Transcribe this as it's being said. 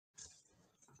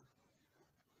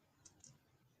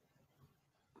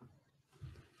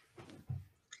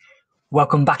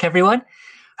Welcome back, everyone.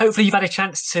 Hopefully you've had a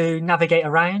chance to navigate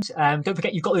around. Don't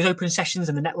forget you've got those open sessions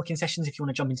and the networking sessions if you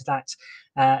want to jump into that.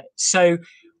 So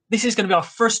this is going to be our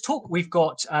first talk. We've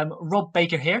got Rob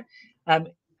Baker here.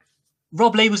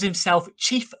 Rob labels himself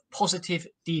Chief Positive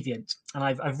Deviant. And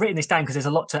I've written this down because there's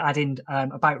a lot to add in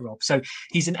about Rob. So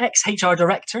he's an ex-HR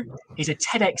director. He's a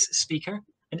TEDx speaker,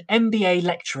 an MBA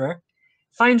lecturer,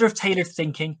 founder of Tailored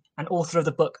Thinking, and author of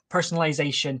the book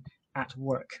Personalization at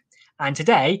Work. And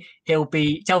today he'll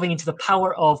be delving into the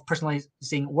power of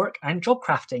personalizing work and job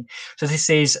crafting. So this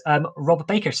is Rob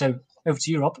Baker. So over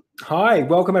to you, Rob. Hi,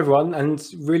 welcome everyone, and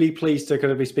really pleased to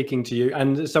kind of be speaking to you.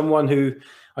 And someone who,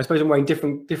 I suppose I'm wearing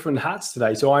different hats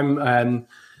today. So I'm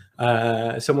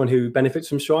someone who benefits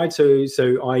from Stride. So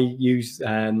I use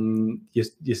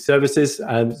your services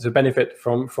to benefit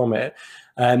from it.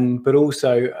 But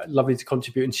also lovely to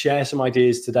contribute and share some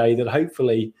ideas today that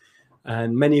hopefully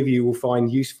many of you will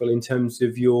find useful in terms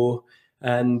of your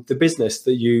the business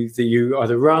that you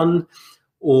either run,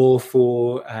 or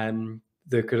for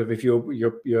the kind of, if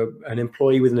you're an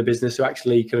employee within a business, who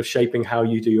actually kind of shaping how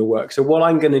you do your work. So what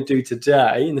I'm going to do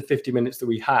today in the 50 minutes that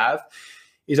we have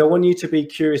is I want you to be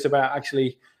curious about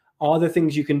actually, are there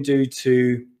things you can do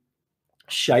to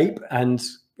shape and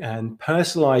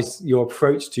personalize your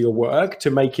approach to your work to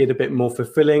make it a bit more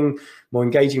fulfilling, more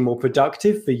engaging, more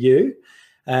productive for you.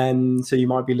 And so you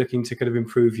might be looking to kind of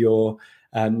improve your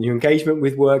engagement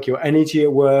with work, your energy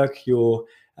at work, your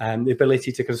the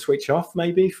ability to kind of switch off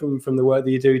maybe from the work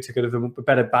that you do, to kind of a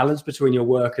better balance between your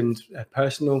work and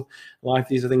personal life.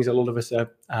 These are things a lot of us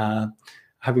are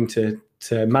having to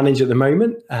manage at the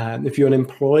moment. If you're an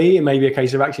employee, it may be a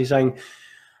case of actually saying,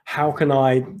 how can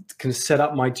I set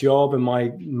up my job and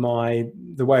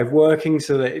the way of working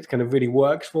so that it kind of really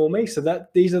works for me? So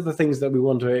that these are the things that we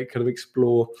want to kind of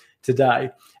explore today.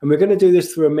 And we're going to do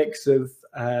this through a mix of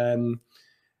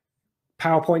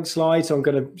PowerPoint slides. So I'm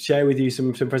going to share with you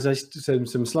some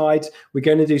slides. We're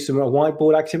going to do a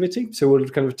whiteboard activity. So we'll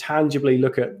kind of tangibly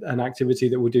look at an activity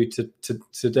that we'll do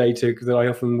today that I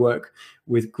often work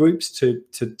with groups to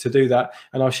do that.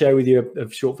 And I'll share with you a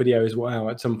short video as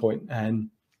well at some point. And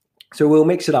so we'll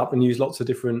mix it up and use lots of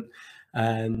different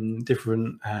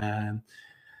elements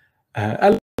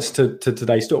to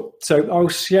today's talk. So I'll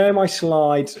share my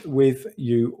slides with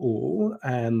you all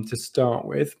to start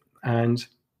with, and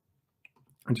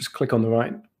I'll just click on the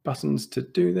right buttons to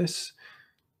do this.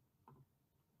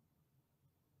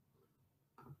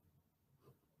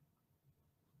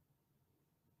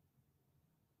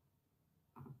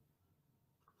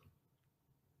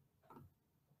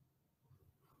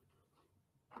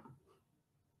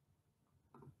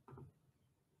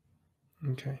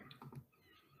 Okay.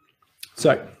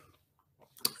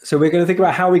 So we're going to think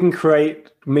about how we can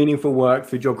create meaningful work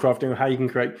through job crafting, or how you can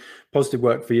create positive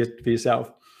work for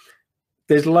yourself.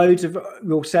 There's loads of,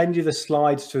 we'll send you the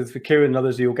slides for Kieran and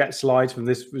others. You'll get slides from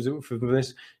this,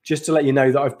 just to let you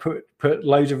know that I've put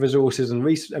loads of resources and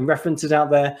references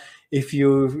out there. If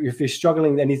you're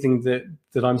struggling with anything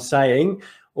that I'm saying,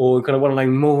 or kind of want to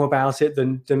know more about it,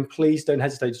 then please don't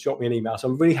hesitate to drop me an email. So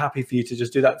I'm really happy for you to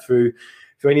just do that through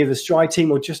any of the Stride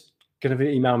team, or just kind of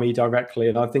email me directly.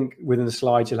 And I think within the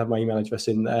slides, you'll have my email address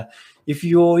in there. If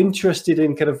you're interested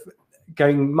in kind of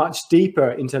going much deeper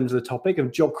in terms of the topic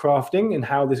of job crafting and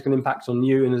how this can impact on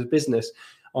you and as a business,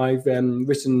 I've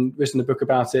written a book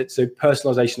about it, so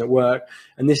Personalization at Work.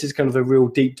 And this is kind of a real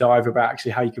deep dive about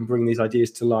actually how you can bring these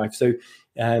ideas to life. So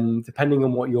depending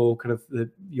on what your kind of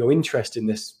your interest in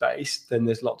this space, then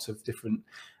there's lots of different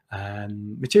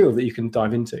material that you can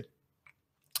dive into.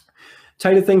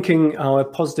 Tailored Thinking, our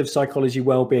positive psychology,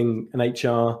 wellbeing, and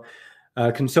HR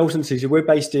consultancy. So we're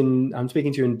based I'm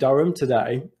speaking to you in Durham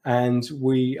today, and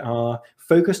we are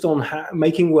focused on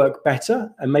making work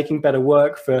better and making better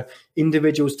work for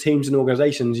individuals, teams, and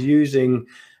organizations using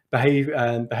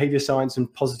behavior science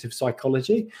and positive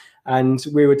psychology. And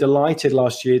we were delighted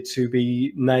last year to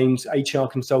be named HR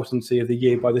Consultancy of the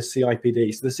Year by the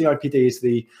CIPD. So the CIPD is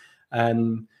the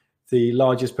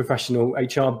largest professional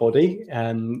HR body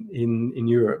in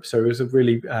Europe. So it was a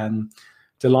really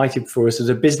delighted for us as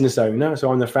a business owner. So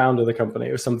I'm the founder of the company.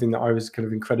 It was something that I was kind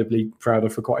of incredibly proud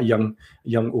of for quite a young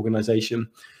organization.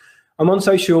 I'm on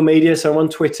social media. So I'm on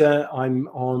Twitter. I'm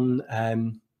on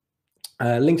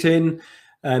LinkedIn.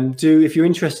 If you're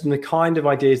interested in the kind of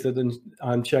ideas that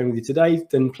I'm sharing with you today,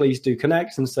 then please do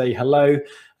connect and say hello.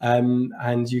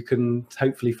 And you can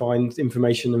hopefully find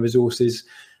information and resources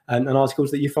and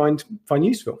articles that you find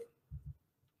useful.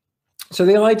 So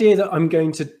the idea that I'm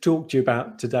going to talk to you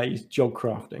about today is job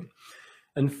crafting.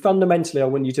 And fundamentally, I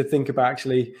want you to think about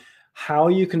actually how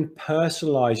you can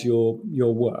personalize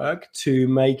your work to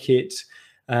make it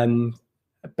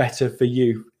better for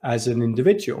you as an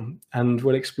individual, and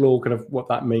we'll explore kind of what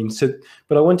that means. So,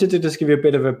 but I wanted to just give you a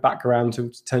bit of a background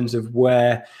in terms of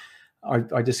where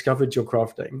I discovered job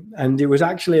crafting, and it was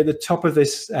actually at the top of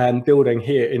this building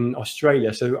here in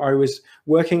Australia. So I was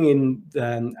working in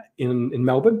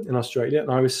Melbourne in Australia,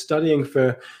 and I was studying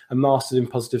for a master's in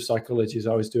positive psychology as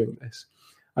I was doing this.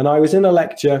 And I was in a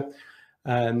lecture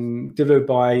delivered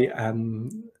by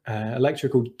a lecturer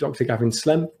called Dr. Gavin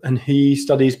Slemp, and he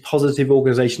studies positive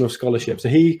organizational scholarship. So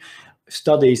he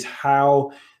studies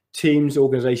how teams,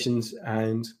 organizations,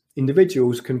 and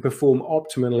individuals can perform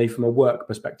optimally from a work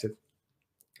perspective.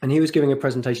 And he was giving a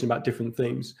presentation about different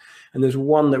themes. And there's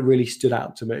one that really stood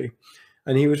out to me.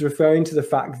 And he was referring to the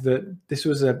fact that this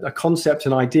was a concept,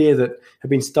 an idea that had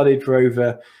been studied for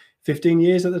over 15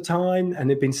 years at the time, and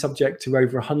had been subject to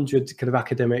over 100 kind of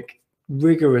academic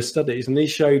rigorous studies. And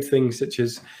these showed things such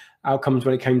as outcomes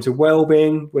when it came to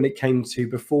well-being, when it came to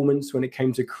performance, when it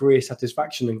came to career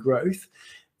satisfaction and growth.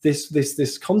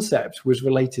 This concept was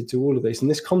related to all of this,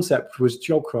 and this concept was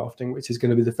job crafting, which is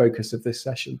going to be the focus of this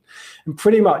session. And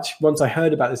pretty much once I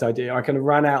heard about this idea, I kind of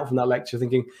ran out from that lecture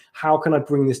thinking, how can I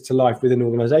bring this to life within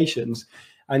organizations?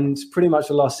 And pretty much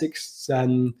the last 6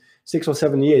 or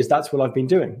 7 years, that's what I've been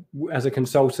doing as a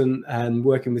consultant and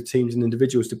working with teams and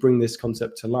individuals to bring this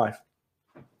concept to life.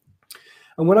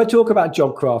 And when I talk about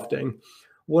job crafting,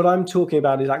 what I'm talking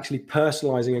about is actually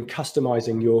personalizing and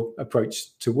customizing your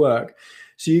approach to work.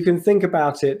 So you can think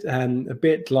about it a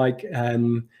bit like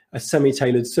a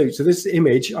semi-tailored suit. So this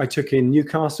image I took in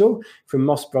Newcastle from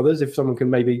Moss Brothers. If someone can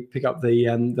maybe pick up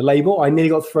the label. I nearly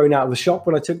got thrown out of the shop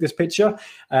when I took this picture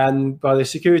by the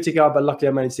security guard, but luckily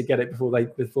I managed to get it before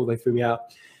they threw me out.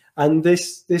 And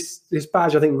this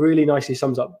badge, I think, really nicely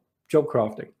sums up job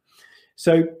crafting.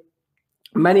 So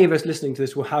many of us listening to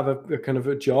this will have a kind of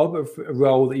a job, a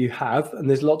role that you have, and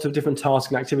there's lots of different tasks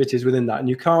and activities within that, and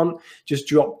you can't just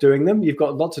drop doing them. You've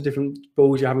got lots of different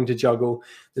balls you're having to juggle.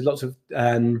 There's lots of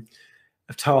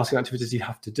tasks and activities you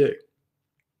have to do.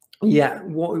 Yeah,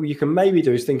 what you can maybe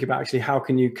do is think about actually how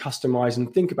can you customize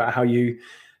and think about how you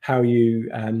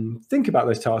think about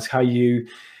those tasks, how you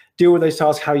deal with those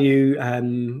tasks, how you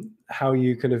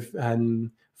kind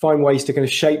of find ways to kind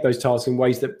of shape those tasks in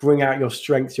ways that bring out your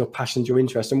strengths, your passions, your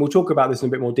interests. And we'll talk about this in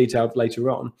a bit more detail later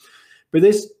on. But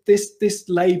this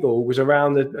label was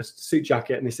around a suit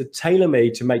jacket, and it said, tailor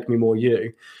me to make me more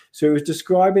you. So it was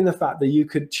describing the fact that you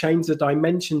could change the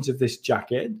dimensions of this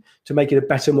jacket to make it a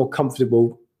better, more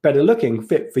comfortable, better looking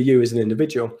fit for you as an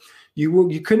individual.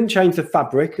 You couldn't change the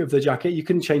fabric of the jacket. You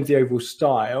couldn't change the overall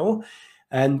style.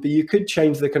 But you could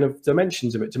change the kind of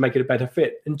dimensions of it to make it a better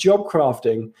fit. And job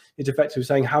crafting is effectively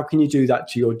saying, how can you do that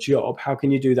to your job? How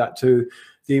can you do that to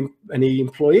any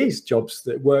employees' jobs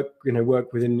that work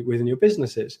within your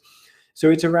businesses? So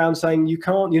it's around saying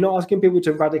you're not asking people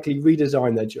to radically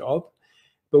redesign their job,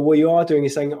 but what you are doing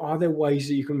is saying, are there ways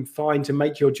that you can find to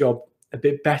make your job a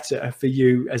bit better for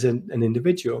you as an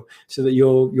individual, so that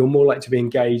you're more likely to be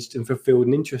engaged and fulfilled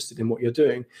and interested in what you're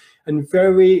doing. And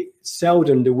very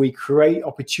seldom do we create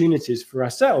opportunities for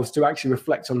ourselves to actually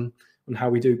reflect on how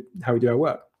we do our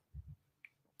work.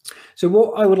 So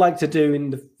what I would like to do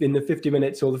in the 50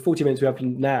 minutes or the 40 minutes we have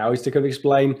now is to kind of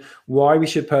explain why we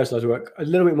should personalize work, a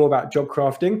little bit more about job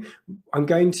crafting. I'm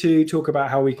going to talk about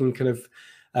how we can kind of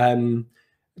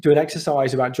do an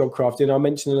exercise about job crafting. I'll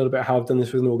mention a little bit how I've done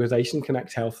this with an organization,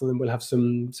 Connect Health, and then we'll have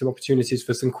some opportunities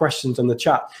for some questions on the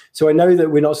chat. So I know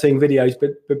that we're not seeing videos,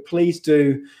 but please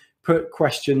do put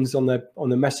questions on the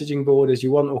messaging board as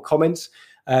you want, or comments.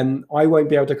 I won't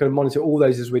be able to kind of monitor all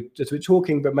those as we're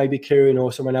talking, but maybe Kieran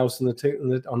or someone else on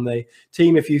the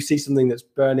team, if you see something that's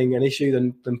burning an issue,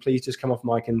 then please just come off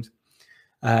mic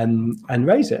and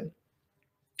raise it.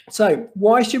 So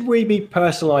why should we be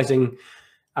personalizing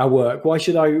our work? Why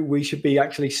we should be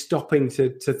actually stopping to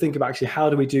think about actually how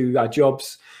do we do our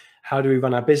jobs, how do we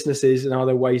run our businesses, and are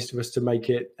there ways for us to make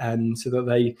it so that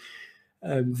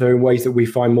they're in ways that we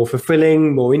find more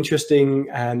fulfilling, more interesting,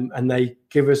 and they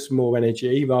give us more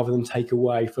energy rather than take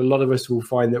away. For a lot of us, will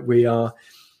find that we are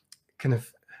kind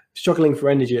of struggling for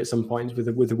energy at some point with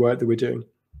the work that we're doing.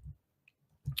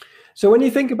 So when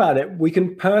you think about it, we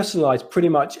can personalize pretty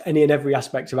much any and every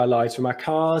aspect of our lives, from our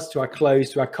cars to our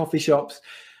clothes to our coffee shops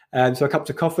and to our cups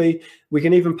of coffee. We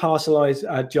can even personalize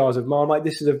our jars of Marmite.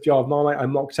 This is a jar of Marmite I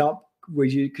mocked up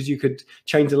because you could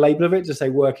change the label of it to say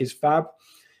work is fab.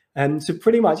 And so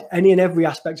pretty much any and every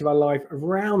aspect of our life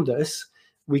around us,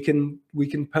 we can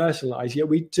personalize. Yet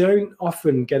we don't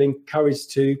often get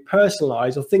encouraged to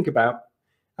personalize or think about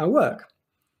our work.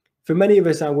 For many of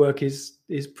us, our work is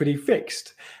pretty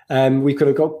fixed. We've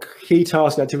got key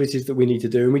tasks and activities that we need to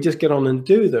do, and we just get on and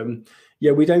do them.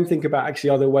 yet we don't think about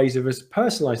actually other ways of us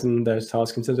personalizing those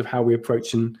tasks in terms of how we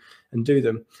approach and do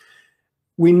them.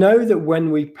 We know that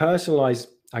when we personalize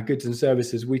our goods and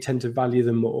services, we tend to value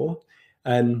them more,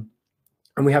 and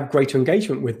we have greater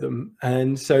engagement with them.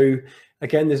 And so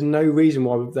again, there's no reason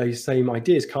why those same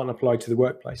ideas can't apply to the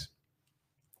workplace.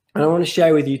 And I want to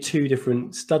share with you two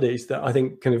different studies that I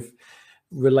think kind of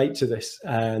relate to this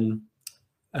kind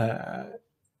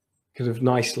of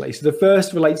nicely. So the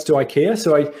first relates to IKEA.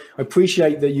 So I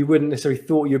appreciate that you wouldn't necessarily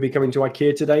thought you'd be coming to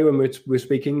IKEA today when we're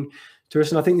speaking to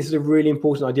us. And I think this is a really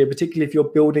important idea, particularly if you're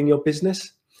building your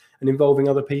business and involving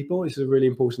other people. This is a really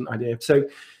important idea. So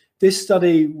this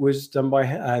study was done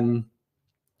by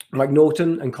Mike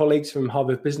Norton and colleagues from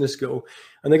Harvard Business School,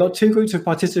 and they got two groups of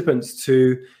participants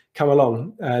to come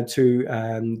along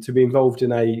to be involved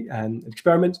in an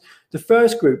experiment. The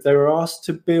first group, they were asked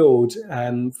to build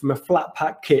from a flat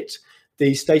pack kit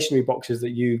these stationery boxes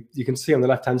that you can see on the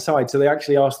left hand side. So they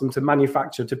actually asked them to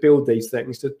manufacture, to build these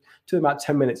things. To about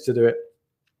 10 minutes to do it.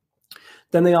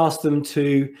 Then they asked them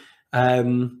to put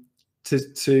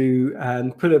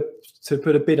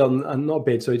a bid on, not a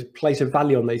bid, so to place a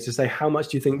value on these, to say how much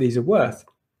do you think these are worth.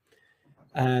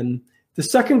 The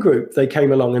second group, they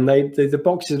came along and the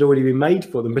boxes had already been made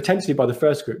for them, potentially by the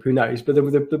first group, who knows, but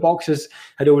the boxes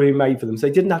had already been made for them. So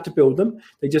they didn't have to build them,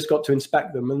 they just got to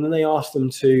inspect them. And then they asked them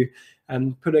to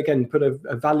put a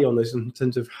value on this in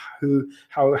terms of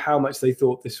how much they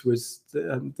thought this was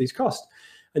these cost.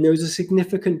 And there was a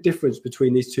significant difference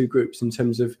between these two groups in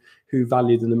terms of who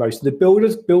valued them the most. The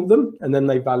builders built them, and then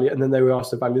they were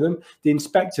asked to value them. The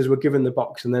inspectors were given the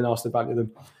box and then asked to value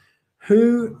them.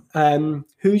 Who do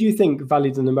you think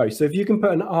valued them the most? So if you can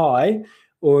put an I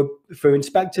or for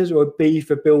inspectors or a B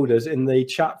for builders in the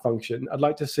chat function, I'd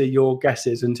like to see your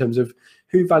guesses in terms of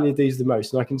who valued these the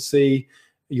most. And I can see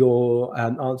your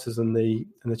answers in the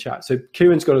chat. So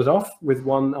Kieran's got us off with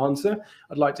one answer.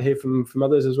 I'd like to hear from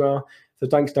others as well. So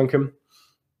thanks, Duncan.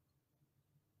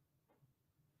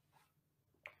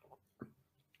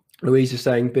 Louise is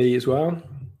saying B as well.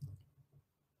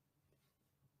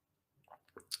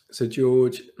 So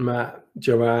George, Matt,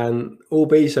 Joanne, all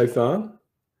B so far.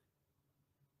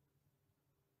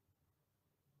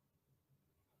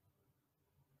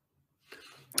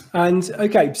 And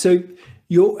okay, so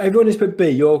everyone has put B.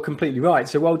 You're completely right.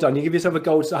 So well done. You give yourself a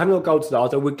gold star. I haven't got gold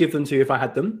stars. I would give them to you if I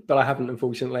had them, but I haven't,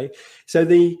 unfortunately. So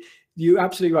you're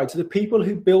absolutely right. So the people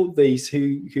who built these,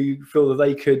 who feel that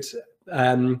they could,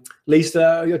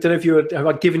 Lisa, I don't know if have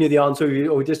I given you the answer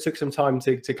or we just took some time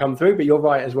to come through, but you're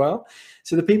right as well.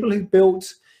 So the people who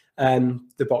built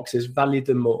the boxes valued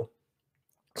them more.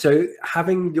 So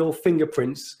having your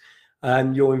fingerprints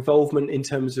and your involvement in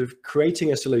terms of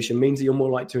creating a solution means that you're more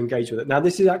likely to engage with it. Now,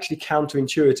 this is actually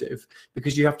counterintuitive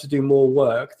because you have to do more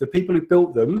work. The people who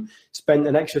built them spent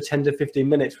an extra 10 to 15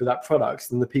 minutes with that product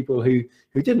than the people who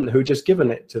didn't, who just given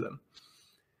it to them.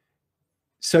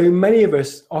 So many of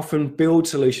us often build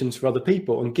solutions for other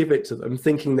people and give it to them,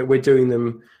 thinking that we're doing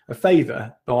them a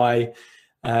favor by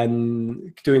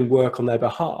doing work on their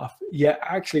behalf. Yet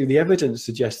actually the evidence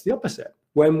suggests the opposite.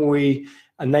 When we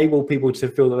enable people to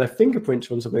feel that their fingerprints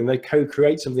are on something, they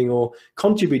co-create something or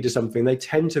contribute to something, they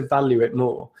tend to value it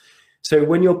more. So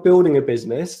when you're building a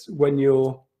business, when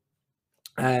you're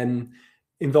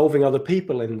involving other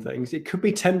people in things, it could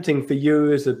be tempting for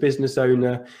you as a business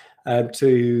owner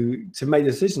to make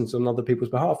decisions on other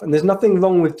people's behalf. And there's nothing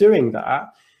wrong with doing that,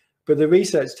 but the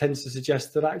research tends to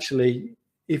suggest that actually,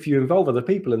 if you involve other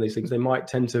people in these things, they might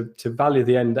tend to value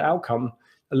the end outcome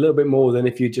a little bit more than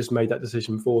if you just made that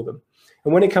decision for them.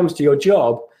 And when it comes to your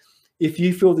job, if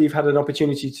you feel that you've had an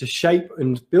opportunity to shape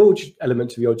and build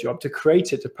elements of your job, to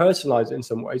create it, to personalize it in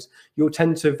some ways, you'll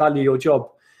tend to value your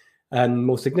job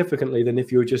more significantly than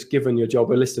if you were just given your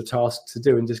job a list of tasks to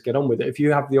do and just get on with it. If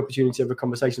you have the opportunity to have a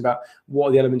conversation about what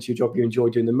are the elements of your job you enjoy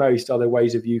doing the most, are there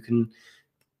ways of you can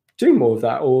do more of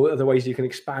that, or other ways you can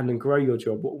expand and grow your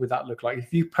job, what would that look like?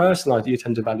 If you personalize it, you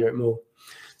tend to value it more.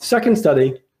 The second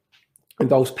study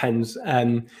involves pens.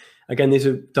 Again, these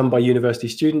are done by university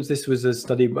students. This was a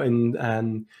study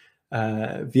in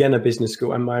Vienna Business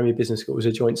School and Miami Business School. It was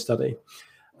a joint study.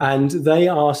 And they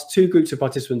asked two groups of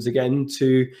participants again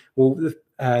they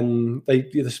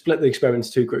split the experiment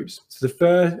into two groups. So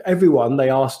everyone they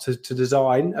asked to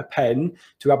design a pen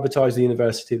to advertise the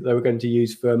university that they were going to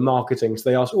use for marketing. So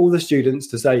they asked all the students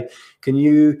to say, can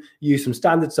you use some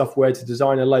standard software to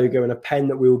design a logo and a pen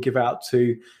that we will give out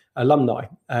to alumni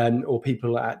or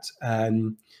people at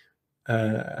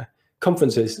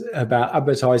conferences about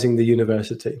advertising the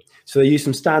university. So they used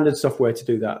some standard software to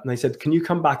do that. And they said, can you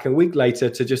come back a week later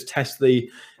to just test to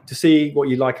see what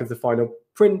you like of the final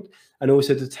print and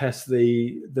also to test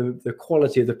the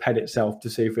quality of the pen itself to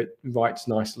see if it writes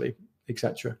nicely,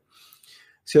 etc.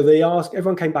 So they asked,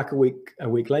 everyone came back a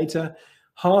week later.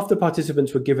 Half the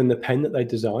participants were given the pen that they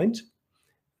designed,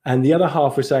 and the other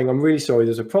half were saying, I'm really sorry,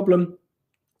 there's a problem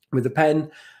with the pen.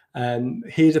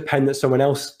 Here's a pen that someone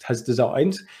else has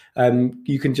designed.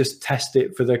 You can just test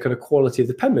it for the kind of quality of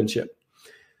the penmanship.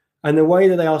 And the way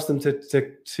that they asked them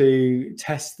to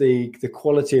test the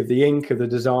quality of the ink, of the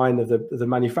design, of the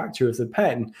manufacture of the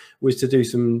pen, was to do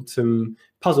some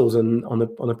puzzles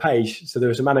on a page. So there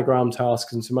were some anagram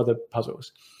tasks and some other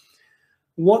puzzles.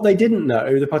 What they didn't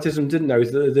know, the participants didn't know,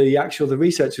 is that the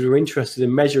researchers were interested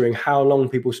in measuring how long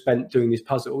people spent doing these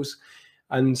puzzles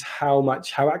and how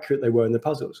accurate they were in the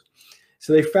puzzles.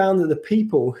 So they found that the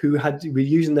people who were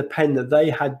using the pen that they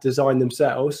had designed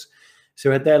themselves, so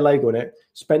had their logo on it,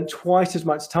 spent twice as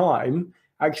much time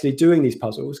actually doing these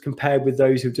puzzles compared with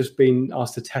those who've just been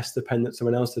asked to test the pen that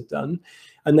someone else had done.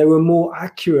 And they were more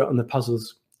accurate on the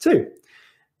puzzles too.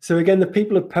 So again, the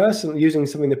people are using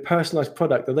something, the personalized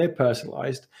product that they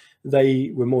personalized,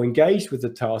 they were more engaged with the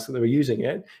task that they were using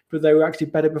it, but they were actually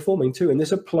better performing too. And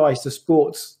this applies to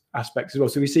sports aspects as well.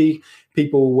 So we see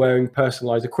people wearing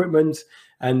personalized equipment,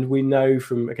 and we know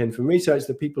from research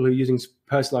that people who are using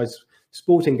personalized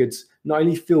sporting goods not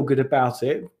only feel good about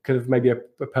it, kind of maybe a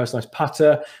personalized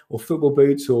putter or football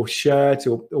boots or shirt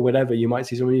or whatever you might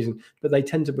see someone using, but they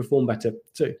tend to perform better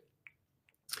too.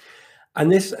 And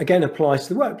this again applies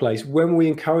to the workplace. When we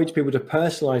encourage people to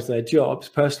personalize their jobs,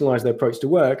 personalize their approach to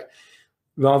work,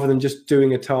 rather than just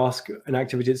doing a task, an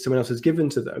activity that someone else has given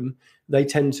to them, they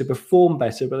tend to perform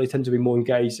better, but they tend to be more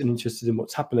engaged and interested in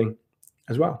what's happening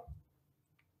as well.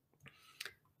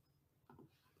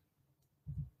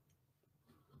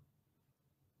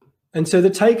 And so the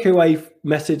takeaway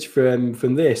message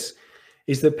from this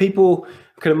is that people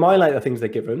kind of highlight the things they're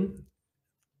given,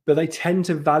 but they tend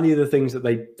to value the things that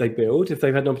they build if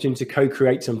they've had an opportunity to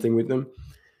co-create something with them.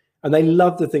 And they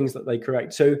love the things that they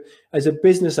create. So as a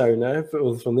business owner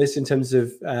from this, in terms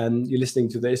of you're listening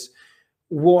to this,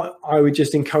 what I would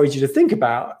just encourage you to think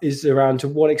about is around to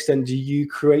what extent do you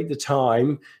create the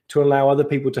time to allow other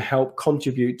people to help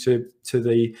contribute to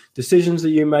the decisions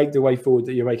that you make, the way forward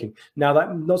that you're making. Now,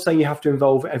 I'm not saying you have to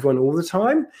involve everyone all the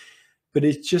time, but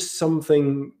it's just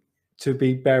something to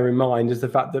bear in mind, is the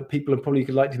fact that people are probably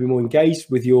like to be more engaged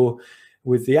with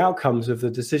the outcomes of the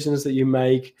decisions that you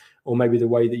make, or maybe the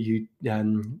way that you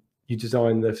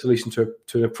design the solution to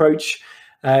an approach,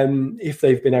 if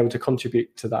they've been able to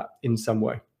contribute to that in some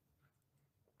way.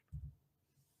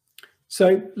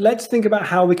 So let's think about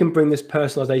how we can bring this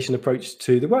personalization approach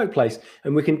to the workplace.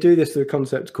 And we can do this through a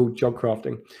concept called job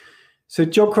crafting. So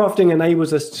job crafting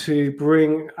enables us to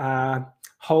bring our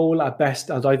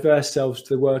best, our diverse selves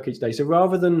to the work each day. So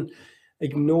rather than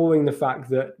ignoring the fact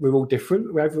that we're all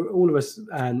different, all of us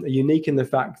are unique in the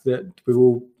fact that we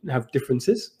all have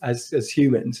differences as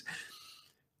humans,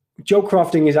 job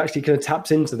crafting is actually kind of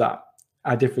taps into that,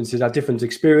 our differences, our different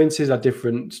experiences, our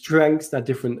different strengths, our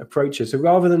different approaches. So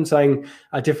rather than saying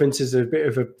our differences are a bit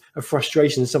of a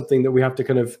frustration, something that we have to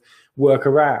kind of work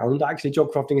around, actually job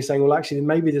crafting is saying, well, actually,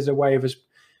 maybe there's a way of us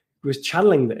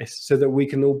channeling this so that we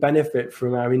can all benefit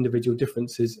from our individual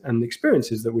differences and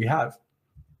experiences that we have.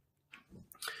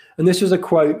 And this was a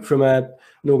quote from an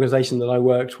organization that I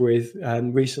worked with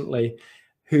recently,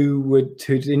 who'd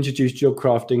introduce job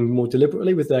crafting more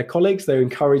deliberately with their colleagues. They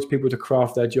encouraged people to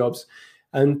craft their jobs.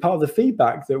 And part of the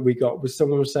feedback that we got was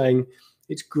someone was saying,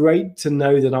 it's great to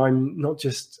know that I'm not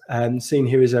just seen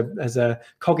here as a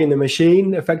cog in the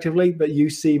machine, effectively, but you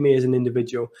see me as an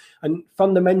individual. And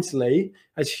fundamentally,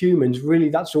 as humans, really,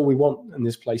 that's all we want in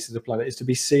this place of the planet, is to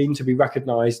be seen, to be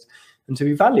recognized, and to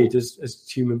be valued as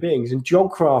human beings. And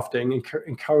job crafting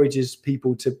encourages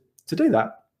people to do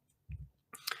that.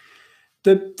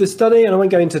 The study, and I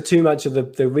won't go into too much of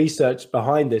the research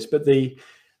behind this, but the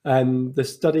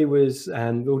study was,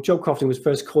 job crafting was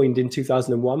first coined in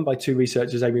 2001 by two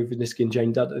researchers, Amy Winiski and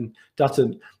Jane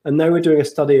Dutton, and they were doing a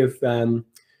study of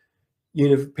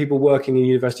people working in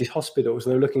university hospitals.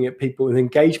 And they were looking at people and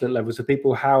engagement levels of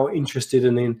people, how interested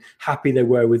and happy they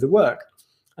were with the work.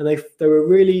 And they were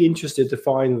really interested to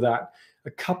find that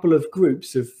a couple of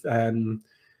groups of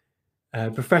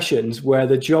professions where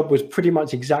the job was pretty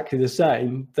much exactly the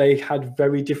same, they had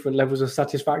very different levels of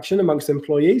satisfaction amongst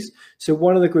employees. So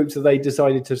one of the groups that they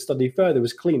decided to study further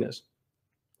was cleaners.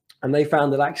 And they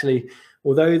found that actually,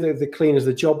 although the cleaners,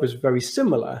 the job was very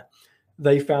similar,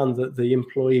 they found that the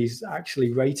employees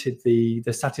actually rated the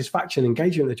satisfaction,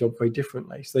 engagement in the job very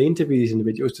differently. So they interviewed these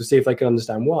individuals to see if they could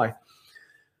understand why.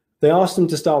 They asked them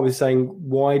to start with saying,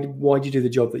 why do you do the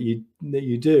job that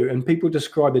you do? And people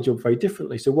describe their job very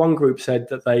differently. So one group said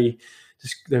that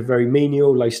they're very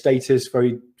menial, low status,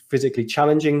 very physically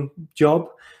challenging job,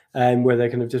 and where they're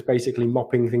kind of just basically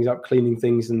mopping things up, cleaning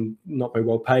things, and not very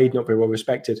well paid, not very well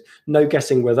respected. No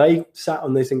guessing where they sat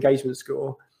on this engagement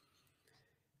score.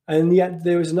 And yet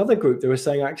there was another group that was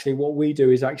saying, actually, what we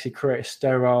do is actually create a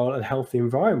sterile and healthy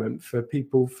environment for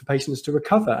patients to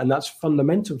recover. And that's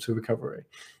fundamental to recovery.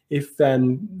 If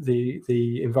then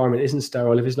the environment isn't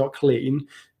sterile, if it's not clean,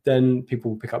 then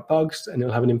people will pick up bugs and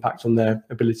it'll have an impact on their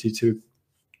ability to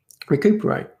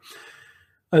recuperate.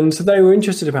 And so they were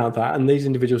interested about that, and these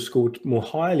individuals scored more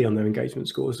highly on their engagement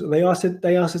scores. They asked them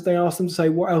to say,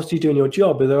 what else do you do in your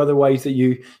job? Are there other ways that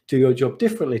you do your job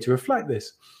differently to reflect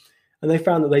this? And they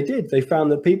found that they did. They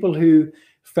found that people who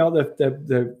felt that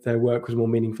their work was more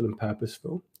meaningful and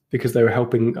purposeful because they were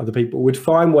helping other people would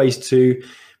find ways to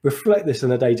reflect this in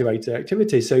their day-to-day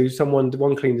activities. So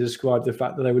one cleaner described the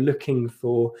fact that they were looking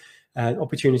for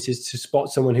opportunities to spot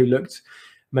someone who looked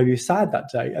maybe sad that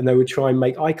day, and they would try and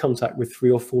make eye contact with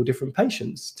 3 or 4 different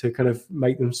patients to kind of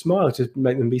make them smile, to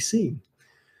make them be seen.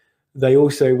 They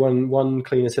also, one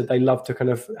cleaner said they love to kind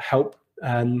of help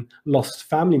lost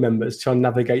family members try and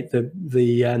navigate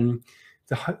the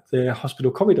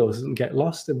hospital corridors and get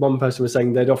lost. And one person was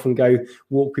saying they'd often go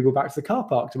walk people back to the car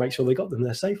park to make sure they got them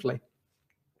there safely.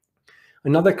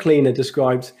 Another cleaner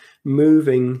described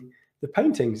moving the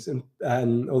paintings or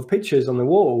the pictures on the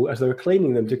wall as they were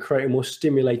cleaning them to create a more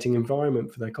stimulating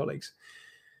environment for their colleagues.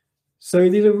 So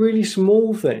these are really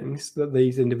small things that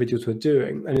these individuals were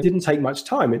doing, and it didn't take much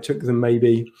time. It took them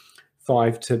maybe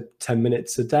 5 to 10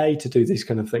 minutes a day to do these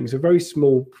kind of things. So very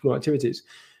small activities,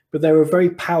 but they were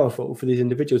very powerful for these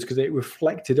individuals because it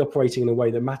reflected operating in a way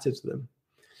that mattered to them.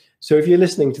 So if you're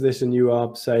listening to this and you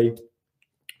are, say,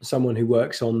 someone who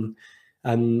works on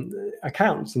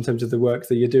accounts, in terms of the work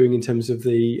that you're doing, in terms of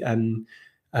the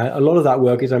a lot of that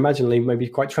work is, I imagine, maybe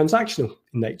quite transactional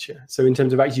in nature. So in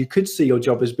terms of actually, you could see your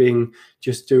job as being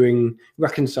just doing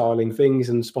reconciling things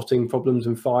and spotting problems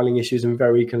and filing issues and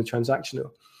very kind of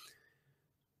transactional.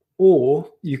 Or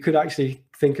you could actually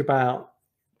think about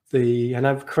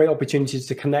create opportunities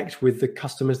to connect with the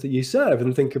customers that you serve,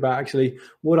 and think about, actually,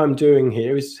 what I'm doing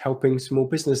here is helping small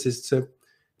businesses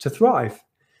to thrive,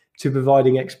 to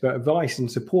providing expert advice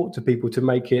and support to people to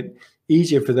make it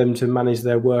easier for them to manage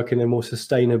their work in a more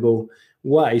sustainable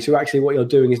way. So actually what you're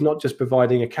doing is not just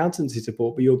providing accountancy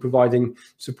support, but you're providing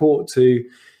support to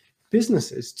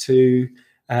businesses to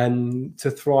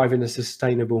thrive in a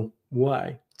sustainable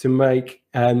way, to make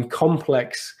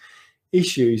complex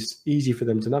issues easy for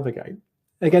them to navigate.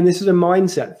 Again, this is a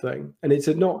mindset thing, and it's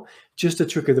not just a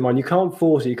trick of the mind. You can't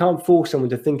force it. You can't force someone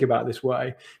to think about this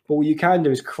way. But what you can do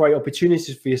is create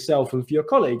opportunities for yourself and for your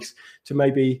colleagues to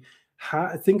maybe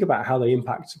think about how they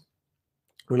impact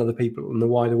on other people and the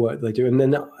wider work they do. And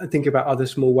then think about other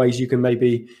small ways you can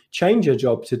maybe change your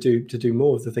job to do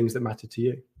more of the things that matter to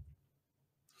you.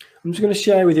 I'm just going to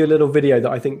share with you a little video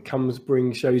that I think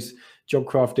shows job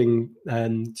crafting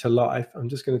to life. I'm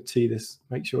just going to tee this,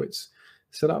 make sure it's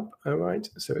set up. All right,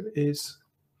 so it is.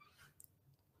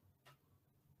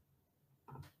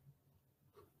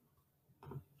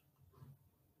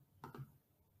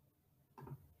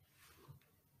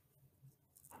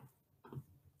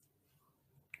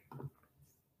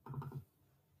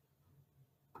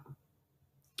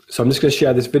 So I'm just going to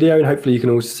share this video, and hopefully you can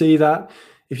all see that.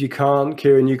 If you can't,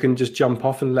 Kieran, you can just jump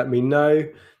off and let me know,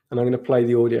 and I'm going to play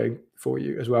the audio for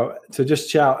you as well. So just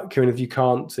shout, Kieran, if you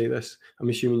can't see this. I'm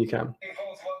assuming you can.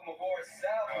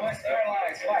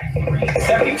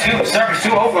 72, service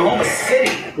to Oklahoma City.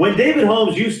 When David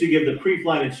Holmes used to give the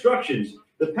pre-flight instructions,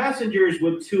 the passengers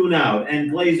would tune out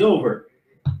and glaze over.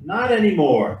 Not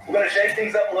anymore. We're going to shake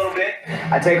things up a little bit.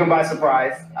 I take them by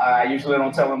surprise. I usually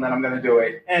don't tell them that I'm going to do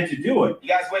it. And to do it. You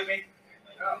guys with me?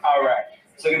 All right.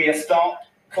 So give me a stomp,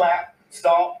 clap,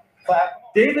 stomp,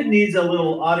 clap. David needs a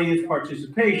little audience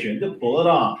participation to pull it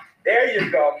off. There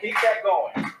you go. Keep that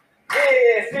going.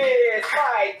 This is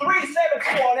Flight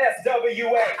 372 on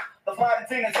SWA. The flight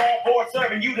attendants on board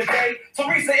serving you today.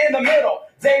 Teresa in the middle,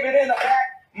 David in the back.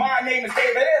 My name is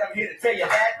David, and I'm here to tell you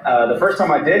that. The first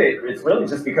time I did it, it's really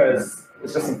just because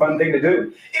it's just a fun thing to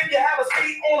do. If you have a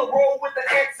seat on the road with the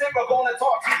exit, we're going to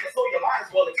talk to you, so you might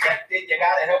as well accept it. You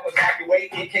got to help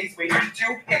evacuate in case we need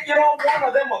you. If you don't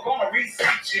want them, we're going to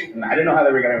reseat you. And I didn't know how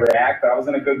they were going to react, but I was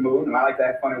in a good mood, and I like to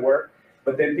have fun at work.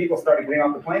 But then people started getting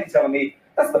off the plane telling me,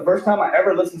 that's the first time I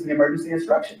ever listened to the emergency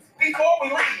instructions. Before we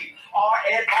leave,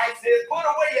 Our advice is put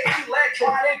away your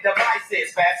electronic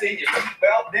devices. Fasten your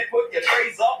seatbelt, then put your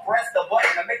trays up, press the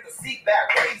button to make the seat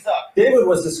back raise up. David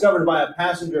was discovered by a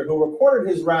passenger who recorded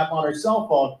his rap on her cell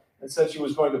phone and said she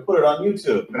was going to put it on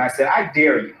YouTube. And I said, I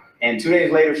dare you. And 2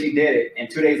 days later, she did it. And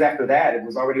 2 days after that, it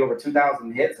was already over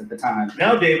 2,000 hits at the time.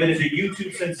 Now David is a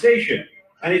YouTube sensation,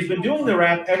 and he's been doing the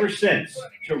rap ever since,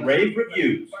 to rave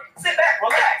reviews. Sit back,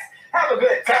 relax, have a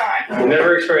good time. I've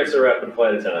never experienced a rap in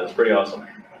flight attendant. It's pretty awesome.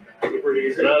 Pretty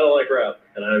easy. And I don't like rap,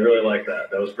 and I really like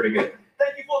that. That was pretty good.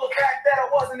 Thank you for the fact that I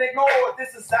wasn't ignored.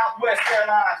 This is Southwest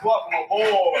Airlines. Welcome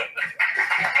aboard.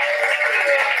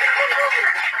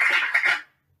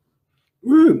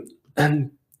 Woo.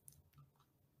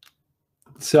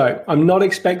 So I'm not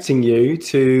expecting you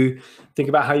to think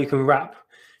about how you can wrap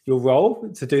your role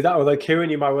to do that. Although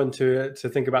Kieran, you might want to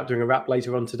think about doing a wrap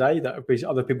later on today. That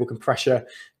other people can pressure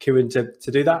Kieran to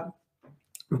do that.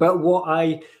 But what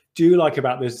I do like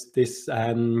about this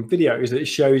video is that it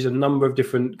shows a number of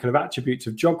different kind of attributes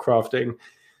of job crafting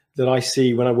that I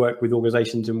see when I work with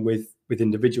organizations and with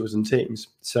individuals and teams.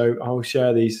 So I'll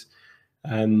share these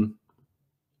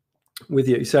with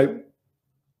you. So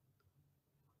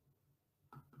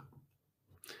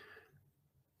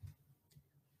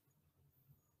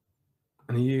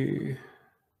there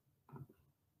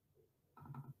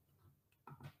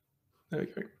we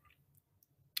go.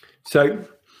 So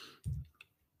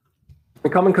the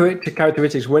common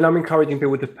characteristics when I'm encouraging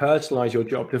people to personalize your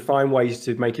job, to find ways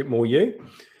to make it more you,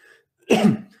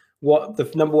 what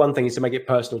the number one thing is to make it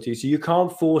personal to you. So you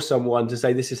can't force someone to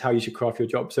say, this is how you should craft your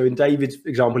job. So in David's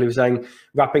example, he was saying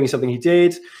rapping is something he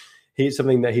did. It's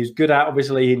something that he's good at.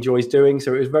 Obviously, he enjoys doing.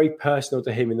 So it was very personal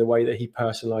to him in the way that he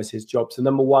personalized his job. So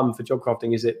number one for job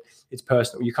crafting is it's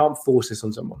personal. You can't force this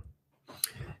on someone.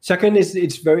 Second is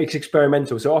it's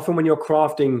experimental. So often when you're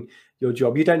crafting your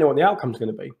job, you don't know what the outcome is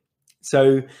going to be.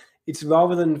 So it's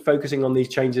rather than focusing on these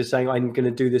changes, saying I'm going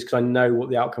to do this because I know what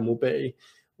the outcome will be.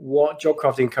 What job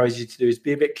crafting encourages you to do is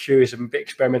be a bit curious and a bit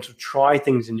experimental, try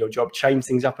things in your job, change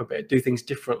things up a bit, do things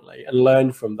differently and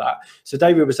learn from that. So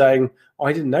David was saying,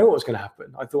 I didn't know what was going to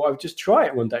happen. I thought I would just try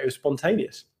it one day. It was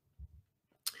spontaneous.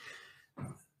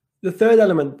 The third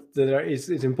element that is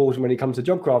important when it comes to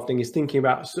job crafting is thinking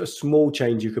about a small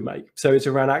change you can make. So it's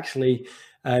around actually,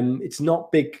 it's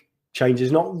not big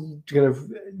changes, not kind of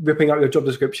ripping up your job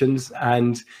descriptions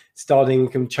and starting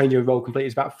changing your role completely.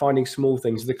 It's about finding small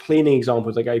things. The cleaning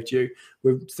examples I gave to you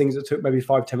were things that took maybe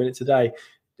 5-10 minutes a day.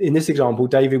 In this example,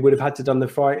 David would have had to done the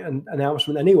flight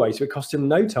announcement anyway, so it cost him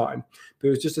no time, but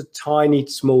it was just a tiny,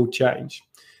 small change.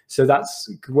 So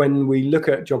that's when we look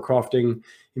at job crafting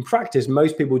in practice,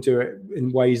 most people do it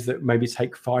in ways that maybe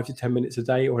take 5 to 10 minutes a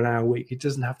day or an hour a week. It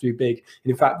doesn't have to be big.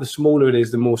 And in fact, the smaller it is,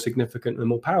 the more significant and the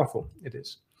more powerful it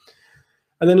is.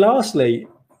 And then lastly,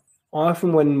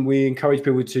 often when we encourage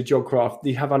people to job craft,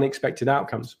 they have unexpected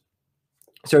outcomes.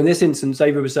 So in this instance,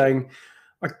 David was saying,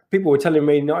 people were telling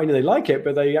me not only they like it,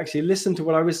 but they actually listened to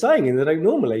what I was saying and they don't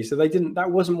normally. So they didn't, that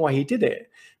wasn't why he did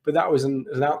it, but that was an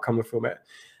outcome from it.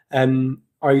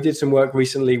 I did some work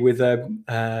recently with a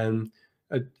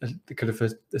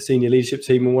senior leadership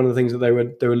team, and one of the things that they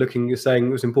were looking at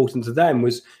saying was important to them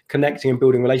was connecting and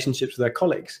building relationships with their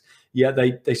colleagues. Yeah,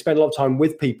 they spent a lot of time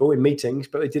with people in meetings,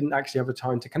 but they didn't actually have the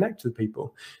time to connect with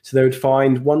people. So they would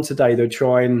find once a day, they'd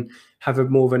try and have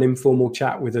more of an informal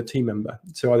chat with a team member.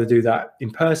 So either do that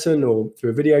in person or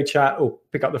through a video chat or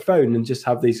pick up the phone and just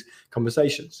have these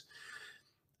conversations.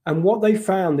 And what they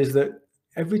found is that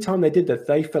every time they did that,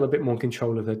 they felt a bit more in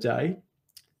control of their day.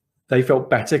 They felt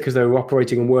better because they were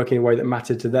operating and working in a way that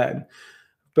mattered to them.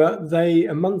 But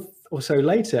a month or so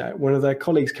later, one of their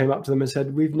colleagues came up to them and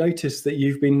said, we've noticed that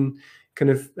you've been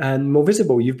kind of more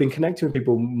visible. You've been connecting with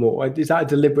people more. Is that a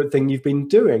deliberate thing you've been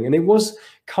doing? And it was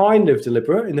kind of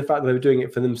deliberate in the fact that they were doing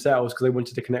it for themselves because they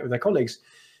wanted to connect with their colleagues.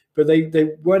 But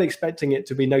they weren't expecting it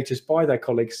to be noticed by their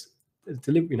colleagues,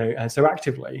 so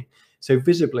actively, so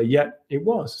visibly, yet it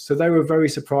was. So they were very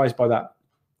surprised by that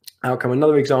outcome.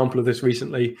 Another example of this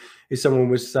recently is someone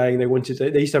was saying they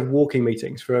used to have walking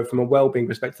meetings from a well-being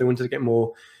perspective. They wanted to get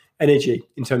more energy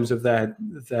in terms of their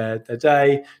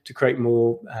day to create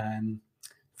more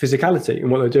physicality in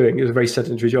what they're doing. It was a very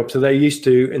sedentary job. So they used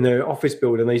to, in their office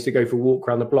building, they used to go for a walk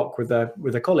around the block with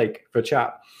a colleague for a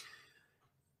chat.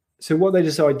 So what they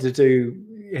decided to do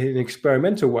in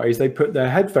experimental ways, they put their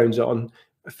headphones on,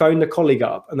 phoned the colleague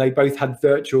up, and they both had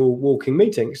virtual walking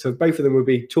meetings. So both of them would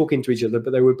be talking to each other,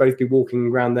 but they would both be walking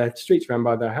around their streets, around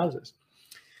by their houses.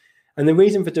 And the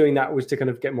reason for doing that was to kind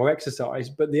of get more exercise.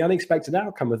 But the unexpected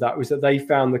outcome of that was that they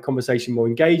found the conversation more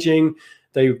engaging.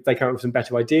 They came up with some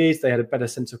better ideas. They had a better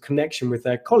sense of connection with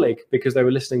their colleague because they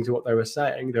were listening to what they were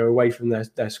saying. They were away from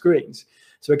their screens.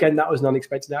 So again, that was an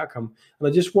unexpected outcome. And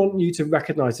I just want you to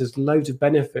recognize there's loads of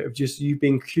benefit of just you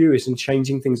being curious and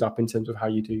changing things up in terms of how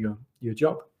you do your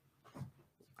job.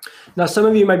 Now, some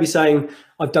of you may be saying,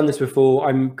 I've done this before.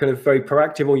 I'm kind of very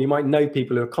proactive, or you might know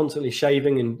people who are constantly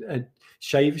shaving and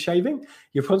shaving.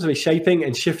 You're constantly shaping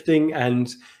and shifting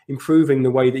and improving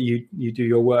the way that you do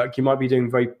your work. You might be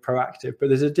doing very proactive, but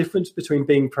there's a difference between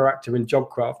being proactive and job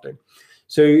crafting.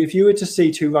 So if you were to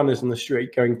see two runners on the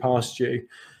street going past you,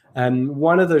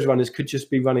 one of those runners could just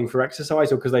be running for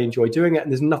exercise or because they enjoy doing it,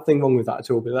 and there's nothing wrong with that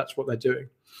at all, but that's what they're doing.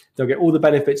 They'll get all the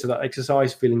benefits of that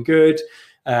exercise, feeling good,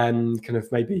 kind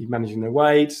of maybe managing their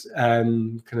weight,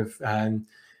 having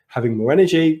more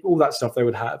energy, all that stuff they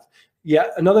would have.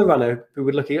 Yet another runner who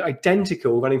would look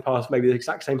identical, running past maybe the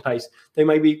exact same pace, they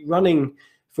may be running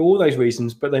for all those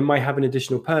reasons, but they might have an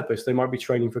additional purpose. They might be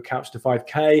training for Couch to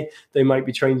 5K. They might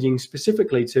be training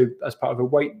specifically as part of a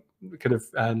weight kind of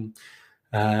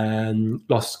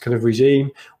loss kind of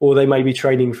regime, or they may be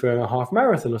training for a half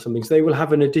marathon or something. So they will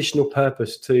have an additional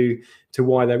purpose to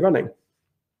why they're running.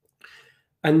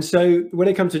 And so when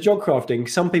it comes to job crafting,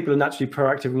 some people are naturally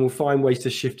proactive and will find ways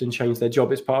to shift and change their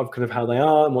job. It's part of kind of how they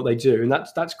are and what they do. And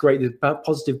that's great. There's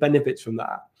positive benefits from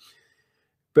that.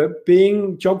 But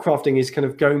job crafting is kind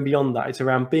of going beyond that. It's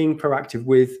around being proactive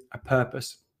with a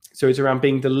purpose. So it's around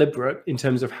being deliberate in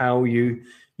terms of how you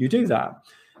do that.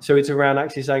 So it's around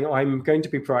actually saying, I'm going to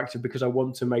be proactive because I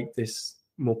want to make this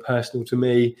more personal to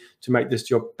me, to make this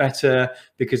job better,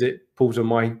 because it pulls on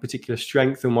my particular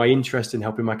strength or my interest in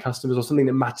helping my customers or something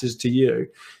that matters to you.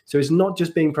 So it's not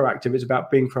just being proactive, it's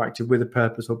about being proactive with a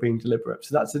purpose or being deliberate.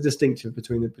 So that's the distinction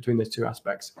between those two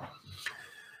aspects.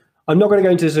 I'm not going to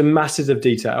go into some masses of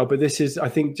detail, but this is, I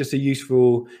think, just a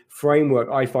useful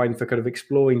framework I find for kind of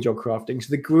exploring job crafting.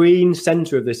 So the green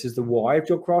center of this is the why of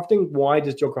job crafting. Why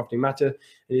does job crafting matter?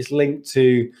 And it's linked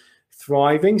to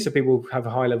thriving. So people have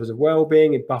high levels of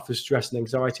well-being. It buffers stress and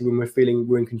anxiety when we're feeling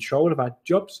we're in control of our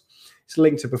jobs. It's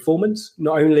linked to performance.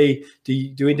 Not only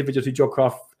do individuals who job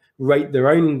craft rate their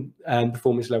own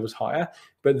performance levels higher,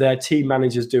 but their team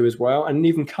managers do as well. And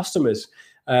even customers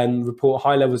report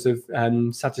high levels of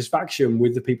satisfaction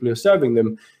with the people who are serving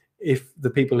them if the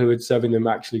people who are serving them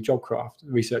actually job craft,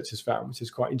 research has found, which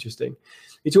is quite interesting.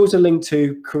 It's also linked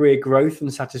to career growth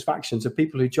and satisfaction. So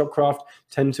people who job craft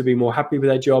tend to be more happy with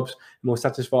their jobs, more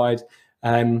satisfied,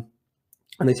 and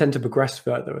they tend to progress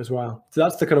further as well. So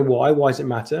that's the kind of why does it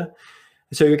matter?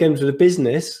 So again, for the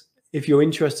business, if you're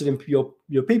interested in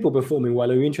your people performing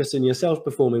well, or you're interested in yourself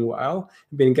performing well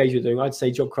and being engaged with doing, I'd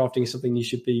say job crafting is something you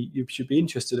should be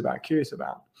interested about, curious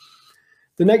about.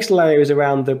 The next layer is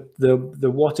around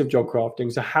the what of job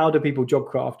crafting. So how do people job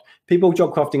craft? People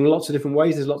job crafting in lots of different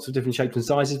ways. There's lots of different shapes and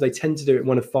sizes. They tend to do it in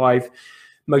one of 5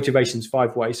 motivations,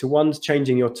 5 ways. So one's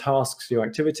changing your tasks, your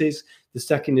activities. The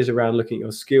second is around looking at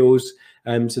your skills.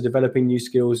 So developing new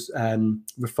skills,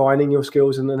 refining your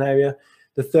skills in an area.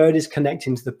 The third is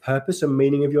connecting to the purpose and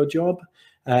meaning of your job.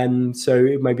 So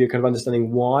it may be a kind of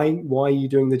understanding why are you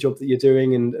doing the job that you're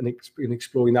doing and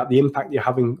exploring that, the impact you're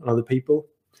having on other people.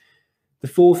 The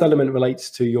fourth element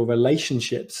relates to your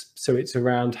relationships. So it's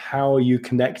around how are you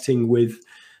connecting with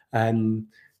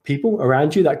people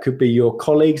around you. That could be your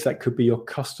colleagues, that could be your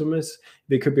customers.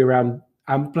 It could be around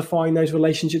amplifying those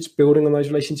relationships, building on those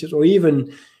relationships, or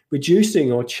even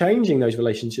reducing or changing those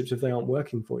relationships if they aren't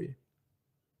working for you.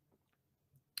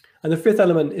 And the fifth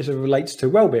element relates to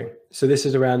well-being. So this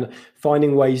is around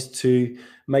finding ways to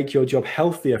make your job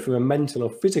healthier from a mental or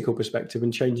physical perspective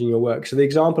and changing your work. So the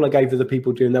example I gave of the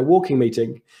people doing their walking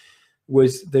meeting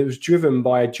was driven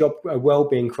by a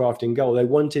well-being crafting goal. They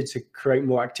wanted to create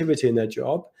more activity in their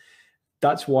job.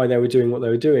 That's why they were doing what they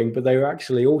were doing, but they were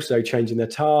actually also changing their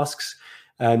tasks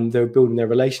and they were building their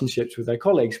relationships with their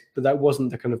colleagues, but that wasn't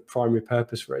the kind of primary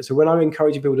purpose for it. So when I'm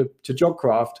encouraging people to job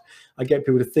craft, I get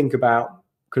people to think about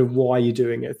kind of why you're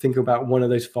doing it. Think about one of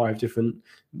those 5 different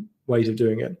ways of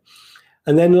doing it.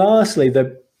 And then lastly,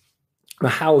 the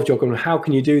how of job crafting. How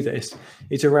can you do this?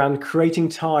 It's around creating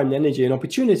time, energy, and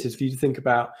opportunities for you to think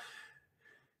about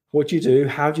what do you do,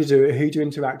 how do you do it, who do you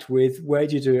interact with, where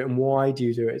do you do it, and why do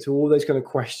you do it? So all those kind of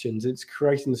questions. It's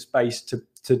creating the space to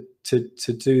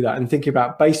do that and thinking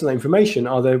about, based on that information,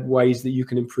 are there ways that you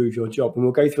can improve your job? And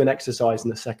we'll go through an exercise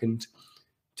in a second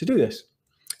to do this.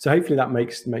 So hopefully that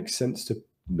makes sense to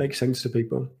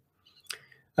people.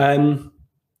 And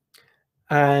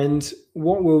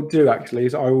what we'll do actually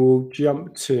is I will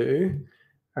jump to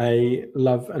a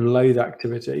love and loathe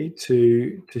activity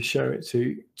to show it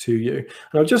to you.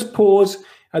 And I'll just pause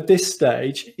at this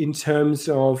stage in terms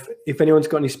of if anyone's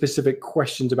got any specific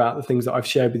questions about the things that I've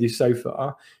shared with you so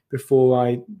far before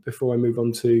I move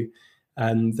on to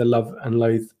the love and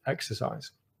loathe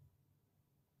exercise.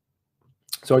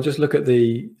 So I'll just look at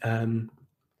the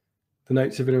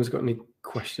notes if anyone's got any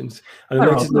questions. And I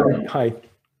noticed hi.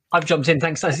 I've jumped in.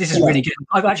 Thanks. This is really good.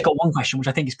 I've actually got one question, which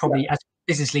I think is probably, as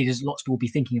business leaders, lots of people will be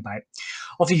thinking about.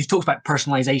 Obviously, you've talked about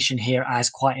personalization here as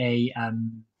quite a,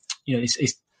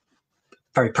 it's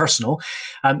very personal.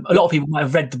 A lot of people might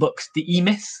have read the book, The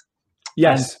E-Myth.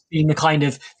 Yes. In the kind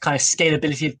of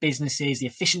scalability of businesses, the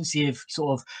efficiency of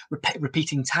sort of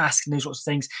repeating tasks and those sorts of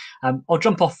things. I'll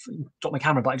drop my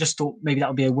camera, but I just thought maybe that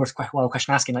would be a worthwhile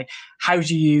question asking. Like, how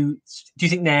do you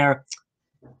think they're,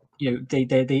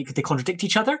 they contradict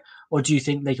each other, or do you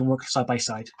think they can work side by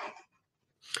side?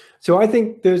 So I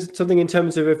think there's something in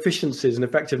terms of efficiencies and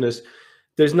effectiveness.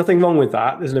 There's nothing wrong with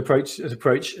that. There's an approach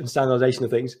and standardization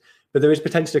of things, but there is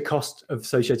potentially a cost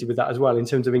associated with that as well in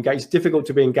terms of engage. It's difficult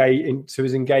to be engaged and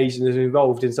is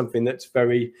involved in something that's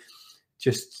very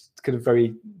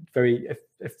very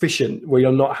efficient, where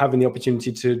you're not having the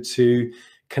opportunity to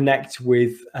connect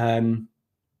with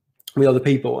other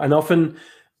people. And often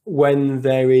when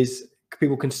there is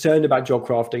people concerned about job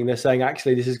crafting, they're saying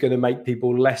actually this is going to make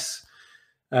people less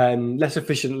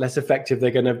efficient, less effective.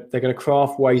 They're going to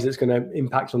craft ways that's going to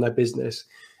impact on their business,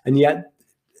 and yet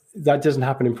that doesn't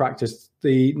happen in practice.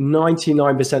 The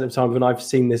 99% of time when I've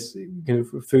seen this,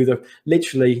 through the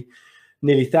literally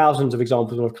nearly thousands of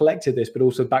examples when I've collected this, but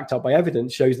also backed up by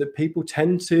evidence, shows that people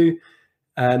tend to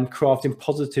craft in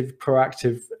positive,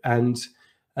 proactive, and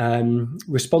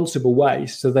responsible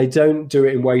ways. So they don't do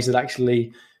it in ways that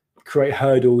actually create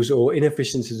hurdles or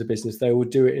inefficiencies of business. They will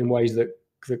do it in ways that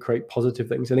create positive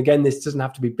things. And again, this doesn't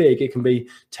have to be big. It can be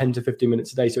 10 to 15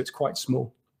 minutes a day, so it's quite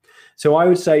small. So I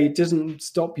would say it doesn't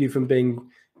stop you from being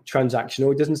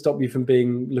transactional. It doesn't stop you from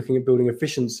looking at building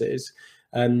efficiencies.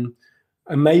 And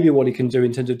maybe what it can do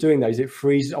in terms of doing that is it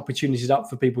frees opportunities up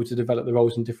for people to develop the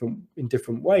roles in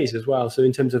different ways as well. So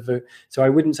in terms of so I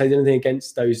wouldn't say anything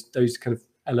against those kind of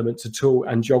elements at all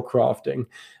and job crafting.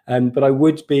 But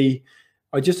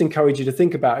I just encourage you to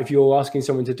think about if you're asking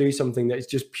someone to do something that is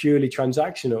just purely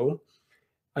transactional,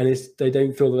 and they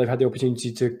don't feel that they've had the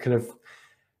opportunity to kind of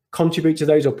contribute to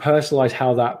those or personalize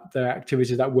how their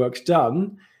activity, that work's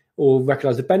done, or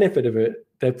recognize the benefit of it,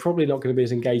 they're probably not going to be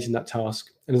as engaged in that task.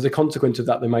 And as a consequence of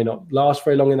that, they may not last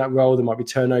very long in that role. There might be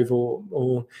turnover,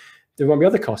 or there might be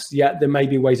other costs. Yet there may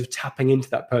be ways of tapping into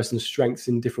that person's strengths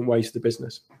in different ways for the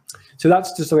business. So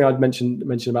that's just something I'd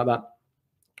mention about that.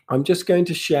 I'm just going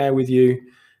to share with you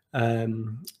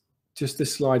just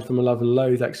this slide from a love and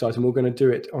loathe exercise, and we're going to do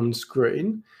it on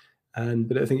screen.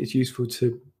 But I think it's useful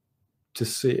to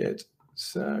see it.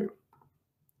 So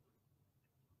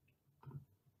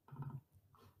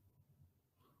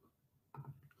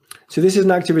this is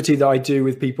an activity that I do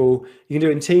with people. You can do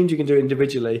it in teams, you can do it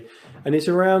individually. And it's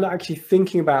around actually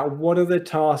thinking about what are the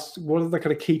tasks, what are the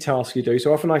kind of key tasks you do.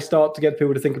 So often I start to get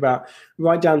people to think about,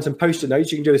 write down some post-it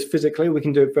notes. You can do this physically, we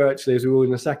can do it virtually as we will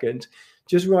in a second.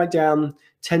 Just write down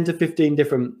 10 to 15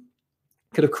 different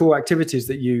kind of core activities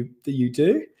that you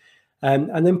do.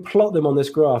 And then plot them on this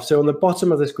graph. So on the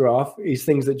bottom of this graph is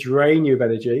things that drain you of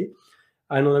energy.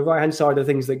 And on the right-hand side are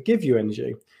things that give you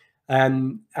energy.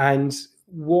 And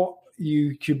what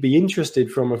you could be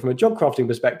interested from a job crafting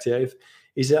perspective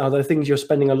is, are there things you're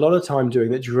spending a lot of time doing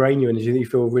that drain your energy, that you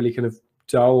feel really kind of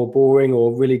dull or boring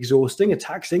or really exhausting or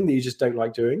taxing, that you just don't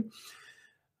like doing?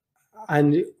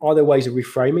 And are there ways of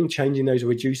reframing, changing those or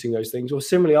reducing those things? Or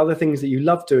similarly, other things that you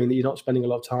love doing that you're not spending a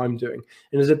lot of time doing?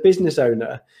 And as a business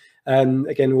owner,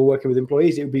 again, we're working with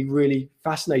employees, it would be really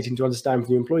fascinating to understand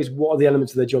from the employees, what are the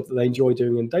elements of their job that they enjoy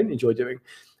doing and don't enjoy doing?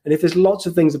 And if there's lots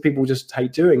of things that people just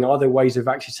hate doing, are there ways of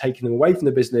actually taking them away from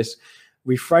the business,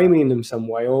 reframing them some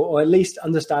way, or at least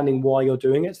understanding why you're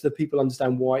doing it, so that people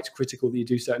understand why it's critical that you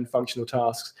do certain functional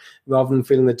tasks, rather than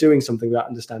feeling they're doing something without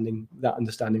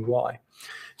understanding why.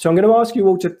 So I'm going to ask you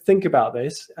all to think about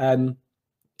this, and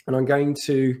I'm going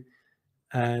to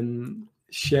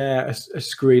share a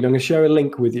screen. I'm going to share a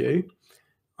link with you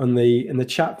in the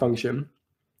chat function.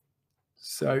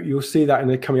 So you'll see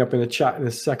that coming up in the chat in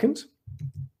a second.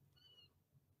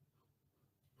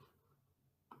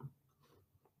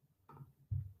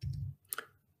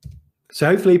 So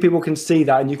hopefully people can see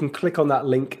that, and you can click on that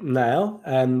link now,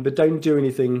 but don't do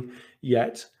anything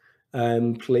yet,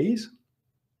 please.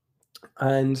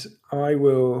 And I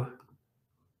will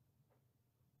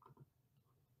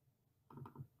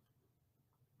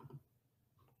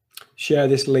share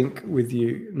this link with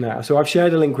you now. So I've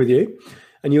shared a link with you,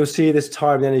 and you'll see this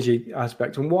time and energy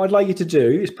aspect. And what I'd like you to do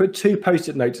is put 2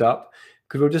 post-it notes up,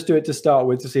 because we'll just do it to start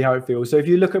with to see how it feels. So if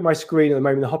you look at my screen at the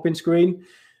moment, the hop-in screen,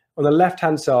 on the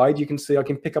left-hand side, you can see I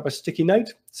can pick up a sticky note.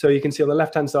 So you can see on the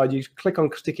left-hand side, you click on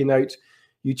sticky note,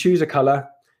 you choose a color,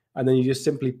 and then you just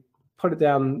simply put it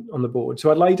down on the board.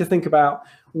 So I'd like you to think about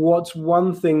what's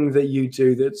one thing that you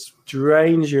do that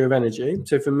drains you of energy.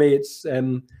 So for me, it's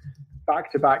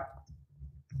back-to-back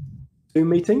Zoom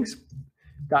meetings.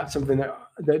 That's something that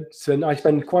I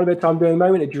spend quite a bit of time doing at the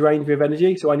moment. It drains me of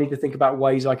energy. So I need to think about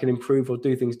ways I can improve or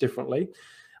do things differently.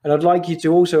 And I'd like you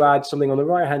to also add something on the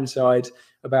right-hand side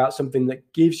about something that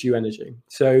gives you energy.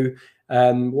 So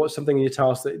what's something in your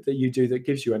task that you do that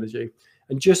gives you energy?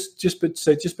 And just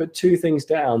put 2 things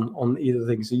down on either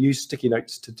thing. So use sticky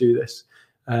notes to do this.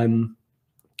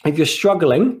 If you're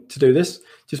struggling to do this,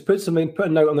 just put a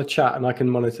note on the chat, and I can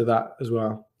monitor that as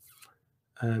well.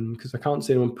 Because I can't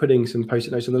see anyone putting some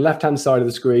post-it notes. On the left-hand side of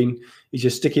the screen is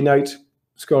your sticky note.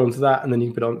 Scroll onto that, and then you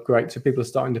can put on. Great. So people are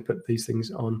starting to put these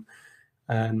things on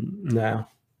now.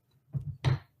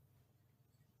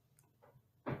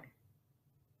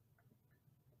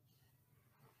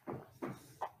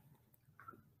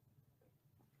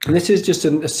 And this is just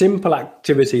a simple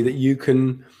activity that you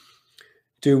can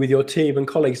do with your team and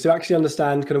colleagues to actually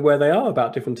understand kind of where they are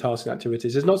about different tasks and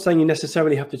activities. It's not saying you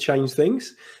necessarily have to change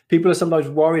things. People are sometimes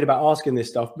worried about asking this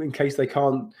stuff in case they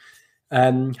can't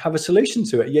have a solution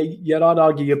to it. Yet I'd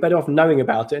argue you're better off knowing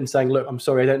about it and saying, look, I'm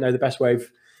sorry, I don't know the best way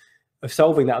of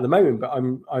solving that at the moment, but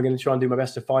I'm going to try and do my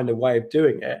best to find a way of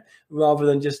doing it, rather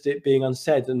than just it being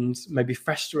unsaid and maybe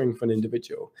festering for an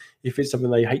individual if it's something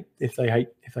they hate, if they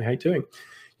hate doing.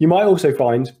 You might also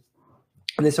find,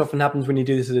 and this often happens when you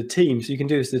do this as a team, so you can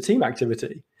do this as a team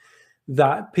activity,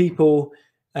 that people,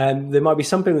 there might be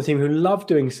some people in the team who love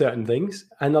doing certain things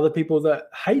and other people that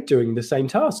hate doing the same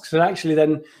tasks. And actually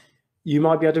then you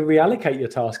might be able to reallocate your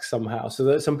tasks somehow, so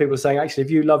that some people are saying, actually,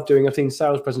 if you love doing, I've seen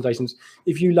sales presentations,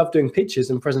 if you love doing pitches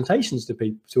and presentations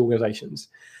to organizations,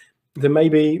 then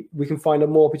maybe we can find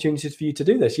more opportunities for you to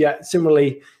do this. Yeah,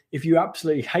 similarly, if you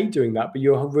absolutely hate doing that, but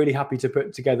you're really happy to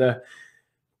put together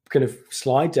kind of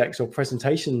slide decks or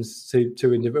presentations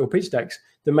to individual pitch decks,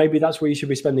 then maybe that's where you should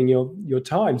be spending your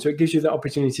time. So it gives you the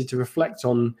opportunity to reflect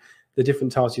on the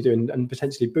different tasks you do and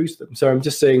potentially boost them. So I'm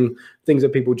just seeing things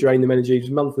that people drain them energy: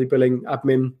 monthly billing,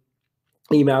 admin,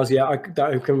 emails. Yeah, I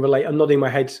can relate. I'm nodding my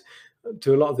head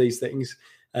to a lot of these things.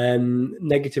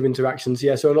 Negative interactions.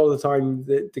 Yeah, so a lot of the time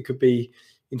there could be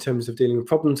in terms of dealing with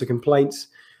problems or complaints.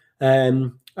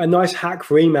 A nice hack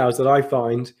for emails that I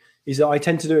find is that I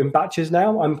tend to do it in batches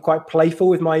now. I'm quite playful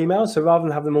with my emails. So rather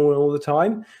than have them all the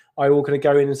time, I will kind of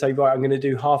go in and say, right, I'm going to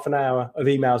do half an hour of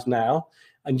emails now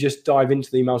and just dive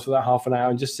into the emails for that half an hour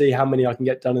and just see how many I can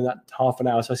get done in that half an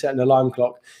hour. So I set an alarm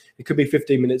clock. It could be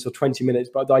 15 minutes or 20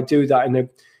 minutes, but I do that in a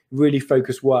really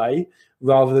focused way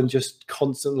rather than just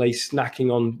constantly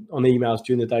snacking on emails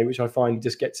during the day, which I find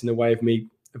just gets in the way of my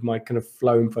kind of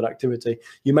flow and productivity.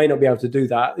 You may not be able to do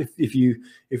that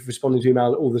if responding to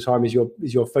email all the time is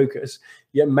your focus.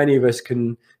 Yet many of us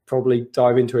can probably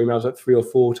dive into emails like 3 or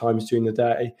 4 times during the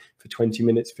day for 20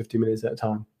 minutes, 50 minutes at a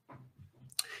time.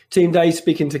 Team Day,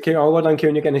 speaking to Kieran. Oh, well done,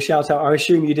 Kieran. You're getting a shout out. I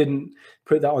assume you didn't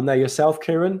put that on there yourself,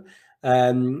 Kieran,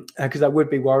 because that would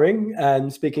be worrying,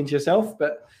 speaking to yourself,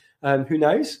 but who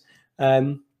knows?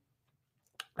 But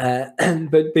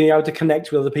being able to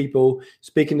connect with other people,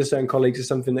 speaking to certain colleagues is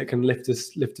something that can lift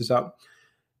us up.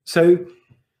 So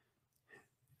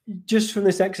just from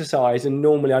this exercise, and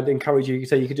normally I'd encourage you to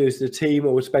say you could do this as a team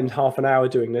or spend half an hour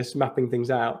doing this, mapping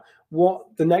things out.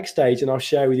 What the next stage, and I'll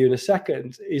share with you in a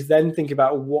second, is then think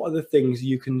about what are the things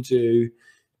you can do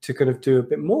to kind of do a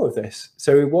bit more of this.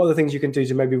 So what are the things you can do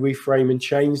to maybe reframe and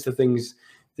change the things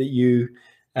that you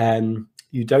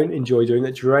don't enjoy doing,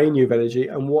 that drain you of energy,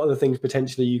 and what are the things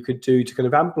potentially you could do to kind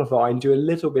of amplify and do a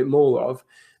little bit more of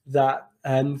that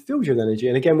fills you with energy.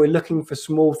 And again, we're looking for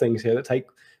small things here that take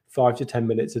 5 to 10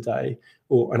 minutes a day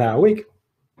or an hour a week.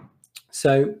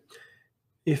 So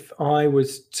if I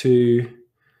was to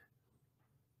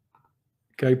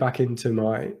go back into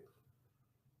my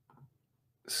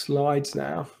slides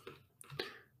now,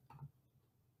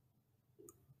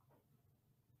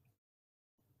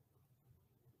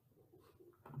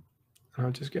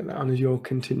 I'll just get that on as you're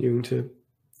continuing to.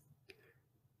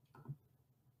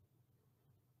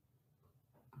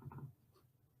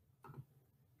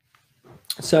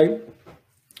 So,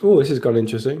 oh, this has got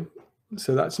interesting.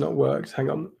 So that's not worked. Hang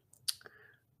on.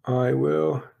 I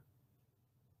will.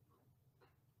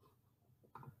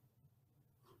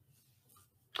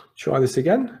 Try this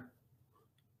again.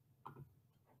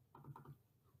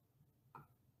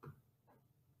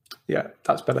 Yeah,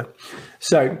 that's better.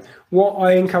 So what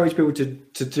I encourage people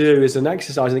to do as an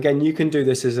exercise, and again, you can do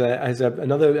this as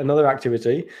another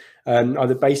activity,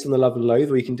 either based on the love and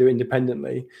loathe, or you can do it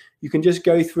independently. You can just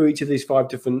go through each of these 5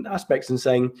 different aspects and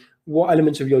saying, what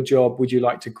elements of your job would you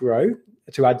like to grow,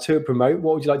 to add to, promote?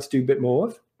 What would you like to do a bit more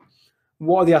of?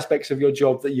 What are the aspects of your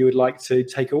job that you would like to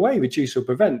take away, reduce, or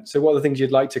prevent? So what are the things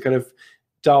you'd like to kind of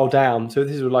dial down? So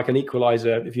this is like an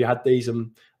equalizer. If you had these,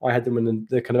 I had them in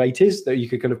the kind of 80s, that you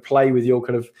could kind of play with your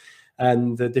kind of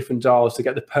the different dials to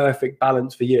get the perfect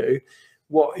balance for you.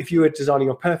 What if you were designing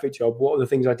your perfect job? What are the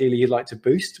things ideally you'd like to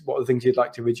boost? What are the things you'd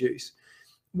like to reduce?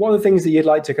 What are the things that you'd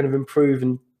like to kind of improve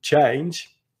and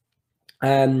change?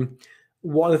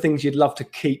 What are the things you'd love to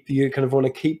keep, you kind of want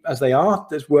to keep as they are,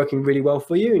 that's working really well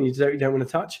for you and you don't want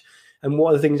to touch? And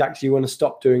what are the things actually you want to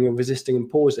stop doing and resisting and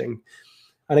pausing?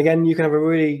 And again, you can have a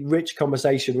really rich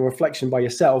conversation or reflection by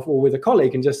yourself or with a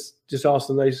colleague and just ask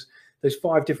them those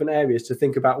 5 different areas to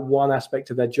think about one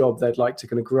aspect of their job they'd like to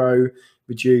kind of grow,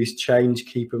 reduce, change,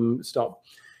 keep them, stop.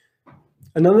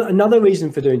 Another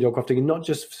reason for doing job crafting is not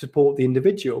just support the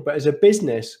individual, but as a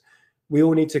business, we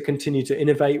all need to continue to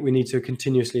innovate. We need to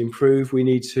continuously improve. We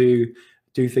need to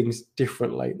do things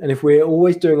differently. And if we're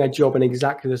always doing our job in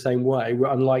exactly the same way, we're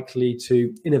unlikely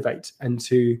to innovate and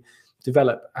to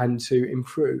develop and to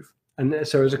improve. And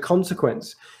so as a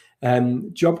consequence,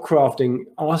 job crafting,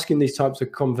 asking these types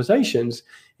of conversations,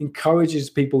 encourages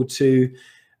people to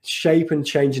shape and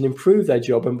change and improve their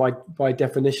job. And by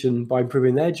definition, by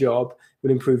improving their job,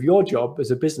 will improve your job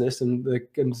as a business and the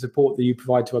support that you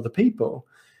provide to other people.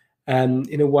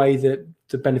 In a way that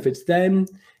benefits them,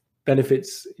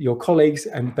 benefits your colleagues,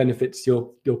 and benefits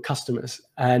your customers.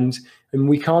 And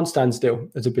we can't stand still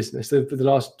as a business. The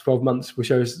last 12 months will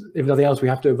show us, if nothing else, we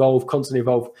have to evolve, constantly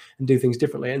evolve, and do things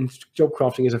differently. And job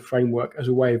crafting is a framework, as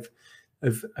a way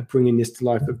of bringing this to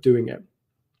life, of doing it.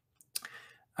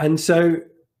 And so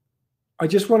I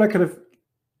just want to kind of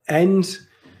end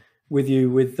with you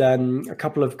with a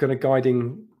couple of kind of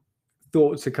guiding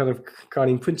thoughts, and kind of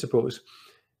guiding principles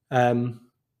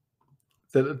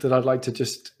that I'd like to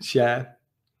just share.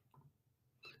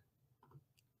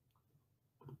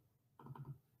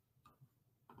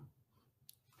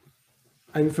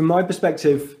 And from my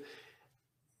perspective,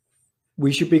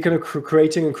 we should be kind of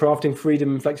creating and crafting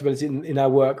freedom and flexibility in our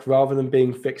work, rather than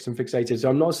being fixed and fixated. So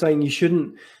I'm not saying you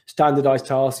shouldn't standardize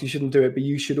tasks, you shouldn't do it, but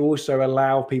you should also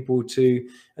allow people to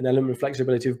an element of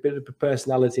flexibility, a bit of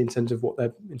personality in terms of what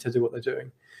they're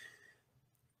doing.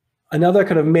 Another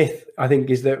kind of myth, I think,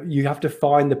 is that you have to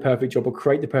find the perfect job or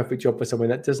create the perfect job for someone.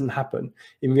 That doesn't happen.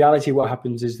 In reality, what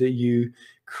happens is that you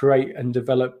create and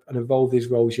develop and evolve these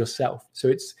roles yourself. So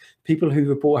it's people who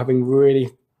report having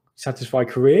really satisfied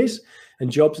careers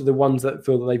and jobs are the ones that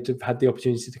feel that they've had the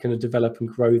opportunity to kind of develop and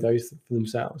grow those for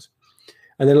themselves.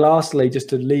 And then lastly, just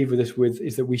to leave with us with,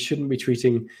 is that we shouldn't be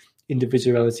treating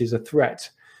individuality as a threat,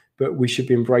 but we should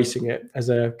be embracing it as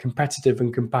a competitive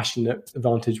and compassionate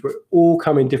advantage. We all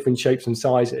come in different shapes and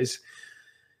sizes.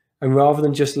 And rather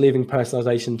than just leaving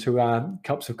personalization to our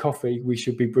cups of coffee, we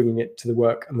should be bringing it to the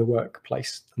work and the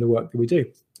workplace and the work that we do.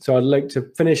 So I'd like to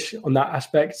finish on that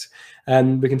aspect,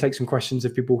 and we can take some questions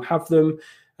if people have them.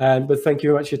 But thank you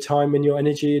very much for your time and your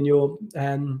energy and your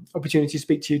opportunity to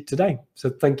speak to you today.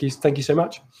 So thank you so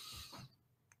much.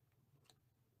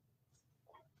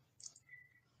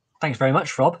 Thanks very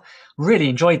much, Rob. Really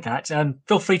enjoyed that.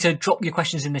 Feel free to drop your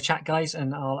questions in the chat, guys,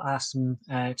 and I'll ask them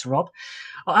to Rob.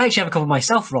 I actually have a couple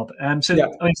myself, Rob. Yeah. I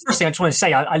mean, first thing I just want to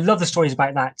say, I love the stories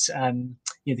about that,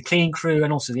 the cleaning crew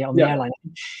and also the airline.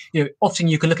 Often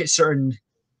you can look at certain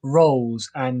roles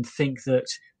and think that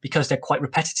because they're quite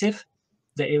repetitive,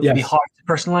 that it would be hard to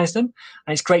personalize them.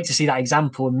 And it's great to see that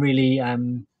example, and really,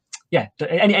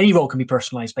 any role can be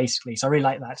personalized, basically. So I really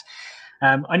like that.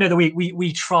 I know that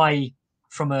we try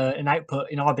from an output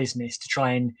in our business to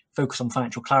try and focus on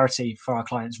financial clarity for our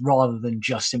clients, rather than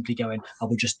just simply going, oh,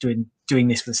 we're just doing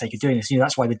this for the sake of doing this.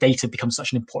 That's why the data becomes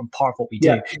such an important part of what we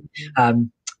do.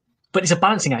 But it's a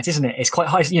balancing act, isn't it? It's quite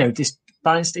high. This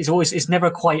balance is it's never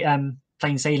quite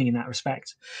plain sailing in that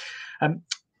respect.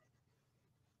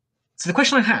 So the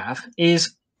question I have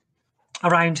is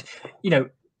around,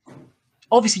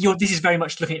 obviously this is very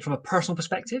much looking at it from a personal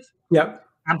perspective. Yeah.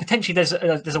 And potentially there's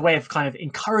a way of kind of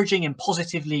encouraging and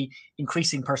positively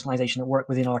increasing personalization at work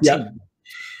within our team.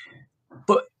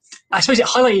 But I suppose it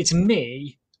highlighted to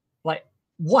me, like,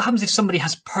 what happens if somebody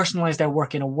has personalized their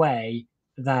work in a way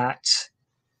that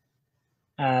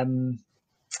they've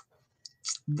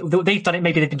done it,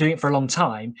 maybe they've been doing it for a long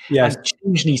time, and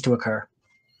change needs to occur.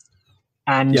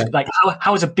 And like,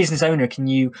 how as a business owner can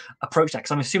you approach that?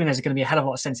 Because I'm assuming there's going to be a hell of a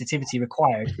lot of sensitivity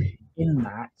required in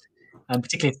that.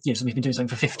 particularly if somebody's been doing something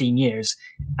for 15 years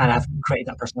and have created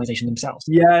that personalization themselves.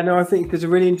 Yeah, no, I think there's a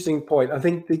really interesting point. I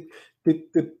think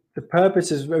the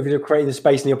purpose is creating the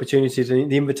space and the opportunities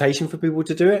and the invitation for people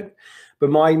to do it. But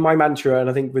my mantra, and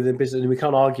I think within business, and we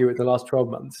can't argue it the last 12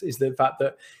 months, is the fact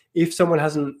that if someone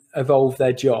hasn't evolved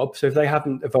their job, so if they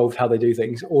haven't evolved how they do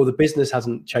things, or the business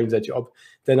hasn't changed their job,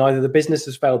 then either the business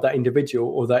has failed that individual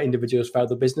or that individual has failed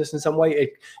the business in some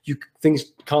way. Things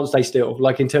can't stay still,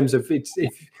 like in terms of if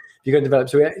you're going to develop.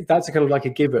 So that's a kind of like a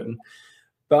given.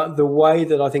 But the way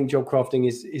that I think job crafting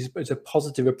is a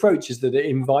positive approach is that it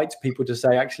invites people to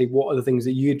say, actually, what are the things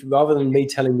that you'd, rather than me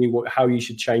telling you how you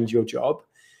should change your job,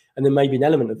 and then maybe an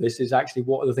element of this is actually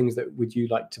what are the things that would you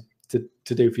like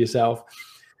to do for yourself.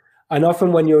 And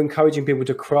often when you're encouraging people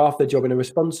to craft their job in a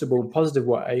responsible, positive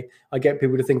way, I get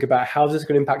people to think about how's this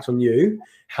going to impact on you,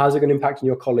 how's it going to impact on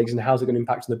your colleagues, and how's it going to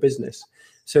impact on the business.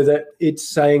 So that it's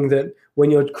saying that when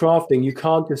you're crafting, you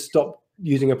can't just stop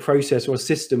using a process or a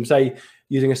system, say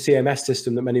using a CMS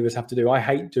system that many of us have to do. I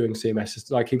hate doing CMS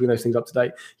systems, like keeping those things up to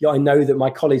date. Yeah, I know that my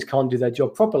colleagues can't do their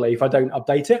job properly if I don't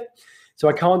update it. So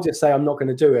I can't just say I'm not going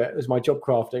to do it as my job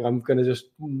crafting. I'm going to just,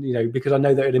 because I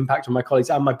know that it impacts on my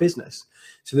colleagues and my business.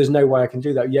 So there's no way I can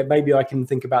do that. Yet maybe I can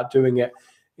think about doing it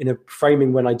in a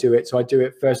framing when I do it. So I do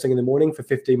it first thing in the morning for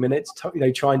 15 minutes,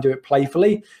 try and do it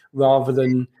playfully rather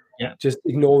than just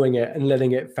ignoring it and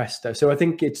letting it fester. So I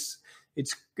think it's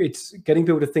getting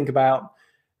people to think about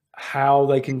how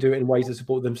they can do it in ways that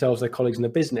support themselves, their colleagues, and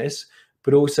their business,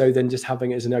 but also then just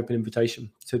having it as an open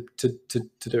invitation to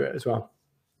do it as well.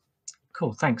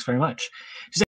 Cool. Thanks very much.